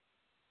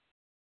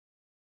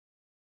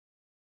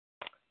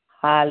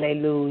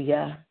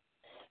 Hallelujah.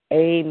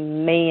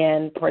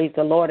 Amen. Praise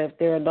the Lord. If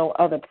there are no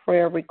other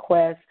prayer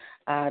requests,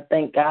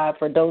 thank God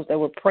for those that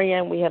were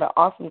praying. We had an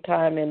awesome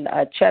time in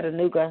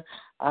Chattanooga.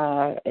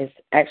 It's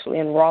actually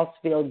in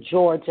Rossville,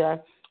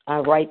 Georgia,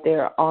 right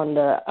there on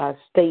the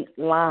state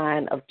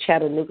line of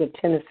Chattanooga,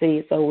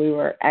 Tennessee. So we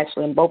were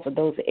actually in both of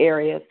those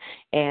areas,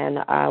 and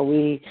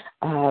we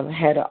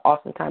had an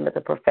awesome time at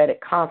the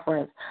prophetic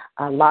conference.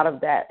 A lot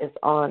of that is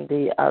on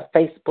the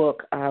Facebook.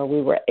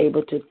 We were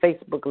able to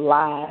Facebook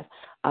Live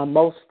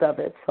most of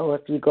it. So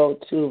if you go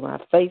to my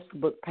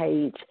Facebook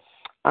page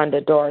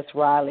under Doris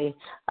Riley,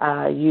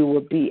 you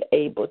will be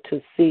able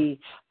to see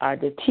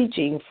the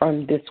teaching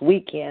from this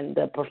weekend,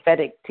 the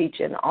prophetic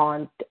teaching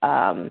on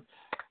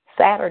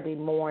Saturday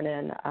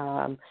morning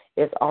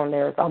is on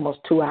there. It's almost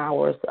 2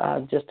 hours,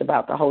 just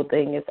about the whole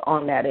thing is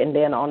on that. And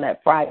then on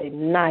that Friday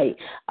night,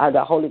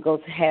 the Holy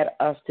Ghost had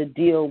us to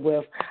deal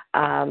with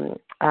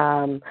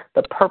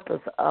the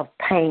purpose of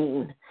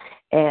pain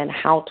and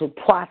how to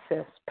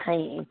process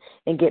pain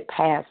and get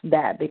past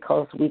that,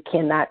 because we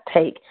cannot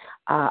take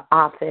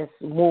office,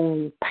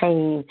 wound,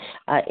 pain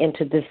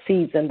into the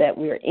season that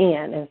we're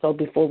in. And so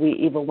before we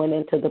even went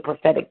into the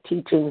prophetic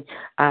teaching,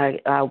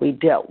 we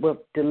dealt with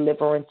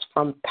deliverance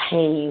from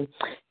pain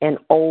and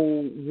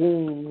old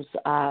wounds,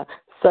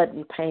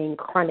 sudden pain,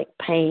 chronic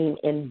pain,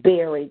 and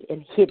buried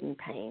and hidden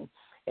pain.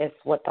 It's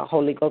what the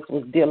Holy Ghost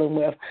was dealing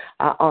with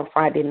on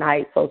Friday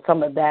night. So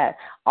some of that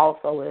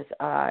also is,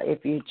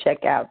 if you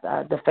check out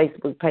the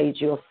Facebook page,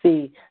 you'll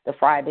see the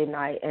Friday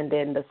night and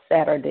then the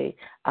Saturday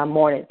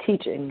morning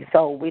teaching.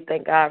 So we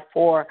thank God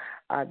for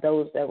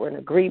those that were in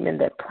agreement,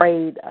 that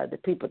prayed, the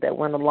people that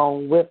went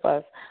along with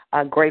us.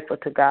 Grateful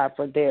to God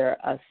for their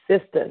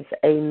assistance.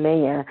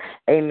 Amen.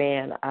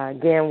 Amen.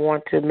 Again,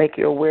 want to make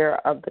you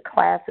aware of the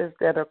classes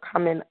that are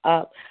coming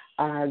up.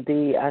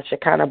 The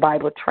Shekinah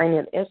Bible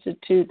Training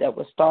Institute that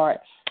will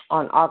start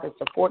on August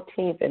the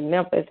 14th in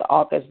Memphis,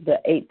 August the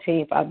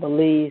 18th, I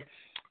believe,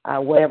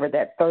 whatever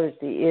that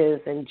Thursday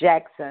is, in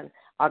Jackson,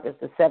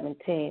 August the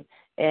 17th,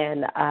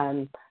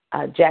 in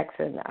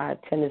Jackson,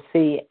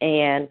 Tennessee.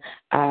 And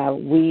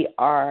we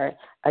are,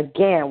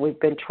 again, we've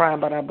been trying,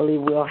 but I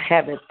believe we'll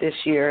have it this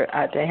year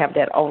to have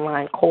that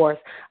online course.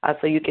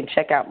 So you can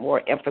check out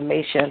more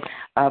information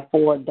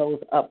for those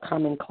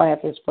upcoming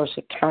classes for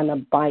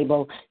Shekinah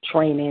Bible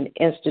Training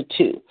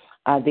Institute.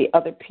 The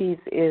other piece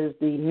is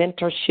the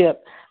mentorship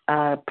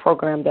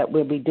program that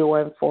we'll be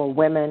doing for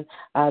women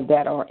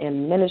that are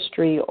in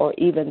ministry, or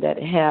even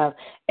that have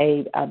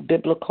a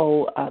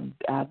biblical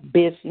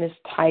business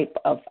type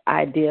of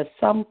idea,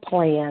 some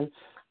plan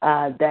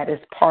that is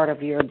part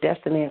of your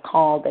destiny and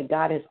call that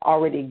God has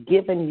already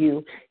given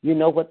you. You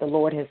know what the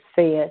Lord has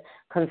said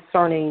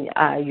concerning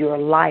your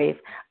life,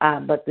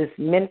 but this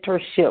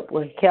mentorship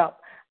will help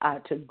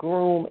to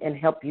groom and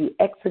help you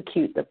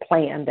execute the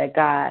plan that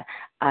God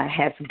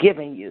has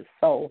given you.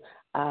 So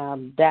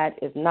that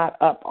is not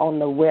up on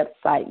the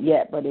website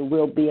yet, but it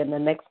will be in the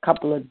next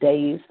couple of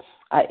days.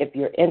 If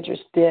you're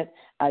interested,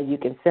 you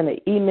can send an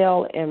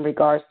email in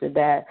regards to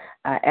that.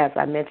 As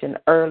I mentioned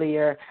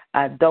earlier,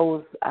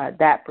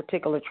 that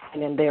particular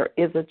training, there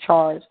is a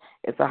charge.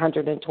 It's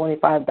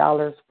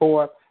 $125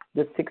 for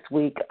the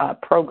 6-week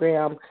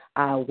program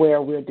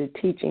where we'll do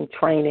teaching,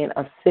 training,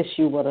 assist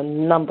you with a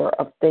number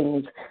of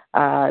things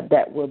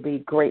that will be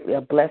greatly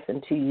a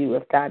blessing to you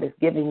if God is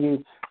giving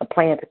you a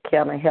plan to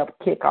kind of help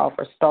kick off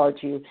or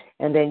start you.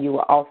 And then you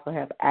will also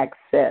have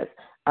access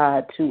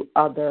to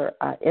other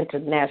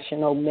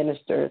international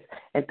ministers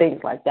and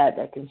things like that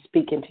that can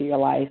speak into your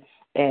life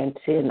and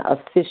to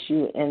assist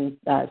you in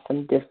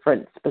some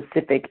different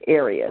specific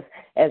areas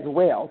as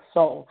well.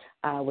 So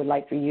I would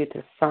like for you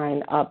to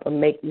sign up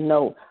and make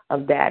note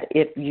of that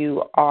if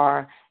you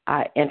are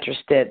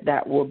interested.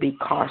 That will be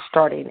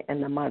starting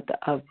in the month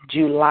of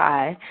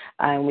July.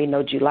 And we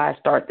know July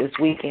starts this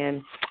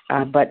weekend,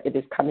 but it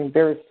is coming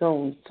very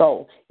soon.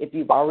 So if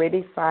you've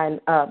already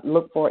signed up,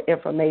 look for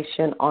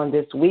information on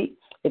this week.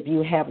 If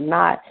you have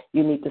not,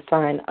 you need to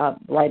sign up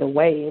right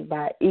away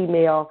by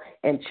email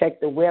and check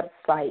the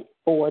website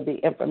for the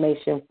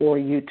information for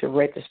you to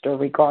register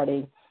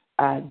regarding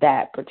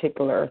that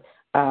particular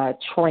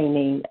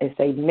training. It's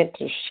a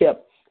mentorship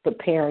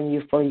preparing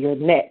you for your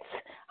next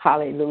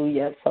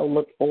Hallelujah. So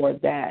look for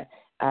that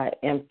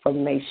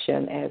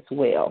information as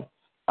well.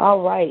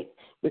 All right.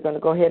 We're going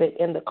to go ahead and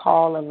end the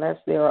call unless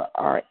there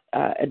are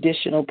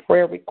additional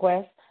prayer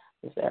requests.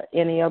 Is there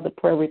any other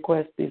prayer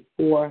requests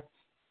before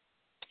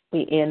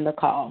we end the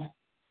call?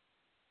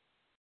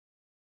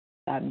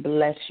 God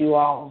bless you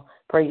all.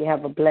 Pray you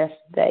have a blessed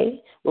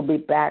day. We'll be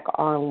back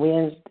on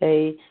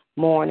Wednesday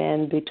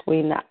morning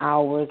between the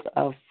hours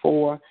of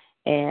 4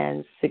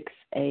 and 6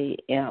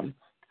 a.m.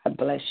 God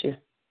bless you.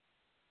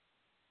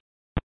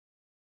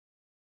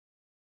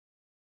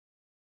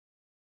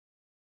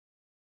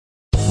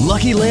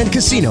 Lucky Land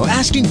Casino,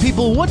 asking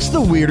people, what's the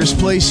weirdest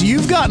place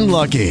you've gotten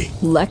lucky?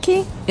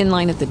 Lucky? In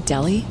line at the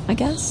deli, I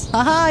guess?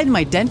 Aha, in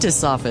my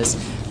dentist's office.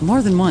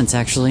 More than once,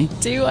 actually.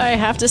 Do I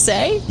have to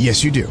say?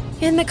 Yes, you do.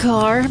 In the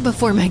car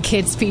before my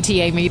kids'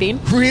 PTA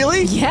meeting.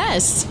 Really?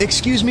 Yes.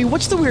 Excuse me,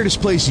 what's the weirdest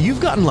place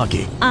you've gotten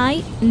lucky?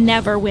 I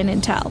never win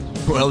and tell.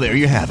 Well, there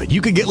you have it. You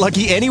can get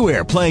lucky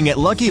anywhere, playing at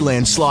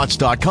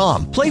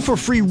LuckyLandSlots.com. Play for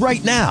free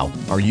right now.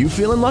 Are you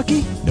feeling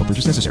lucky? No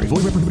purchase necessary.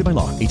 Void where prohibited by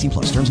law. 18+.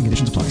 Terms and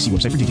conditions apply. See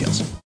website for details.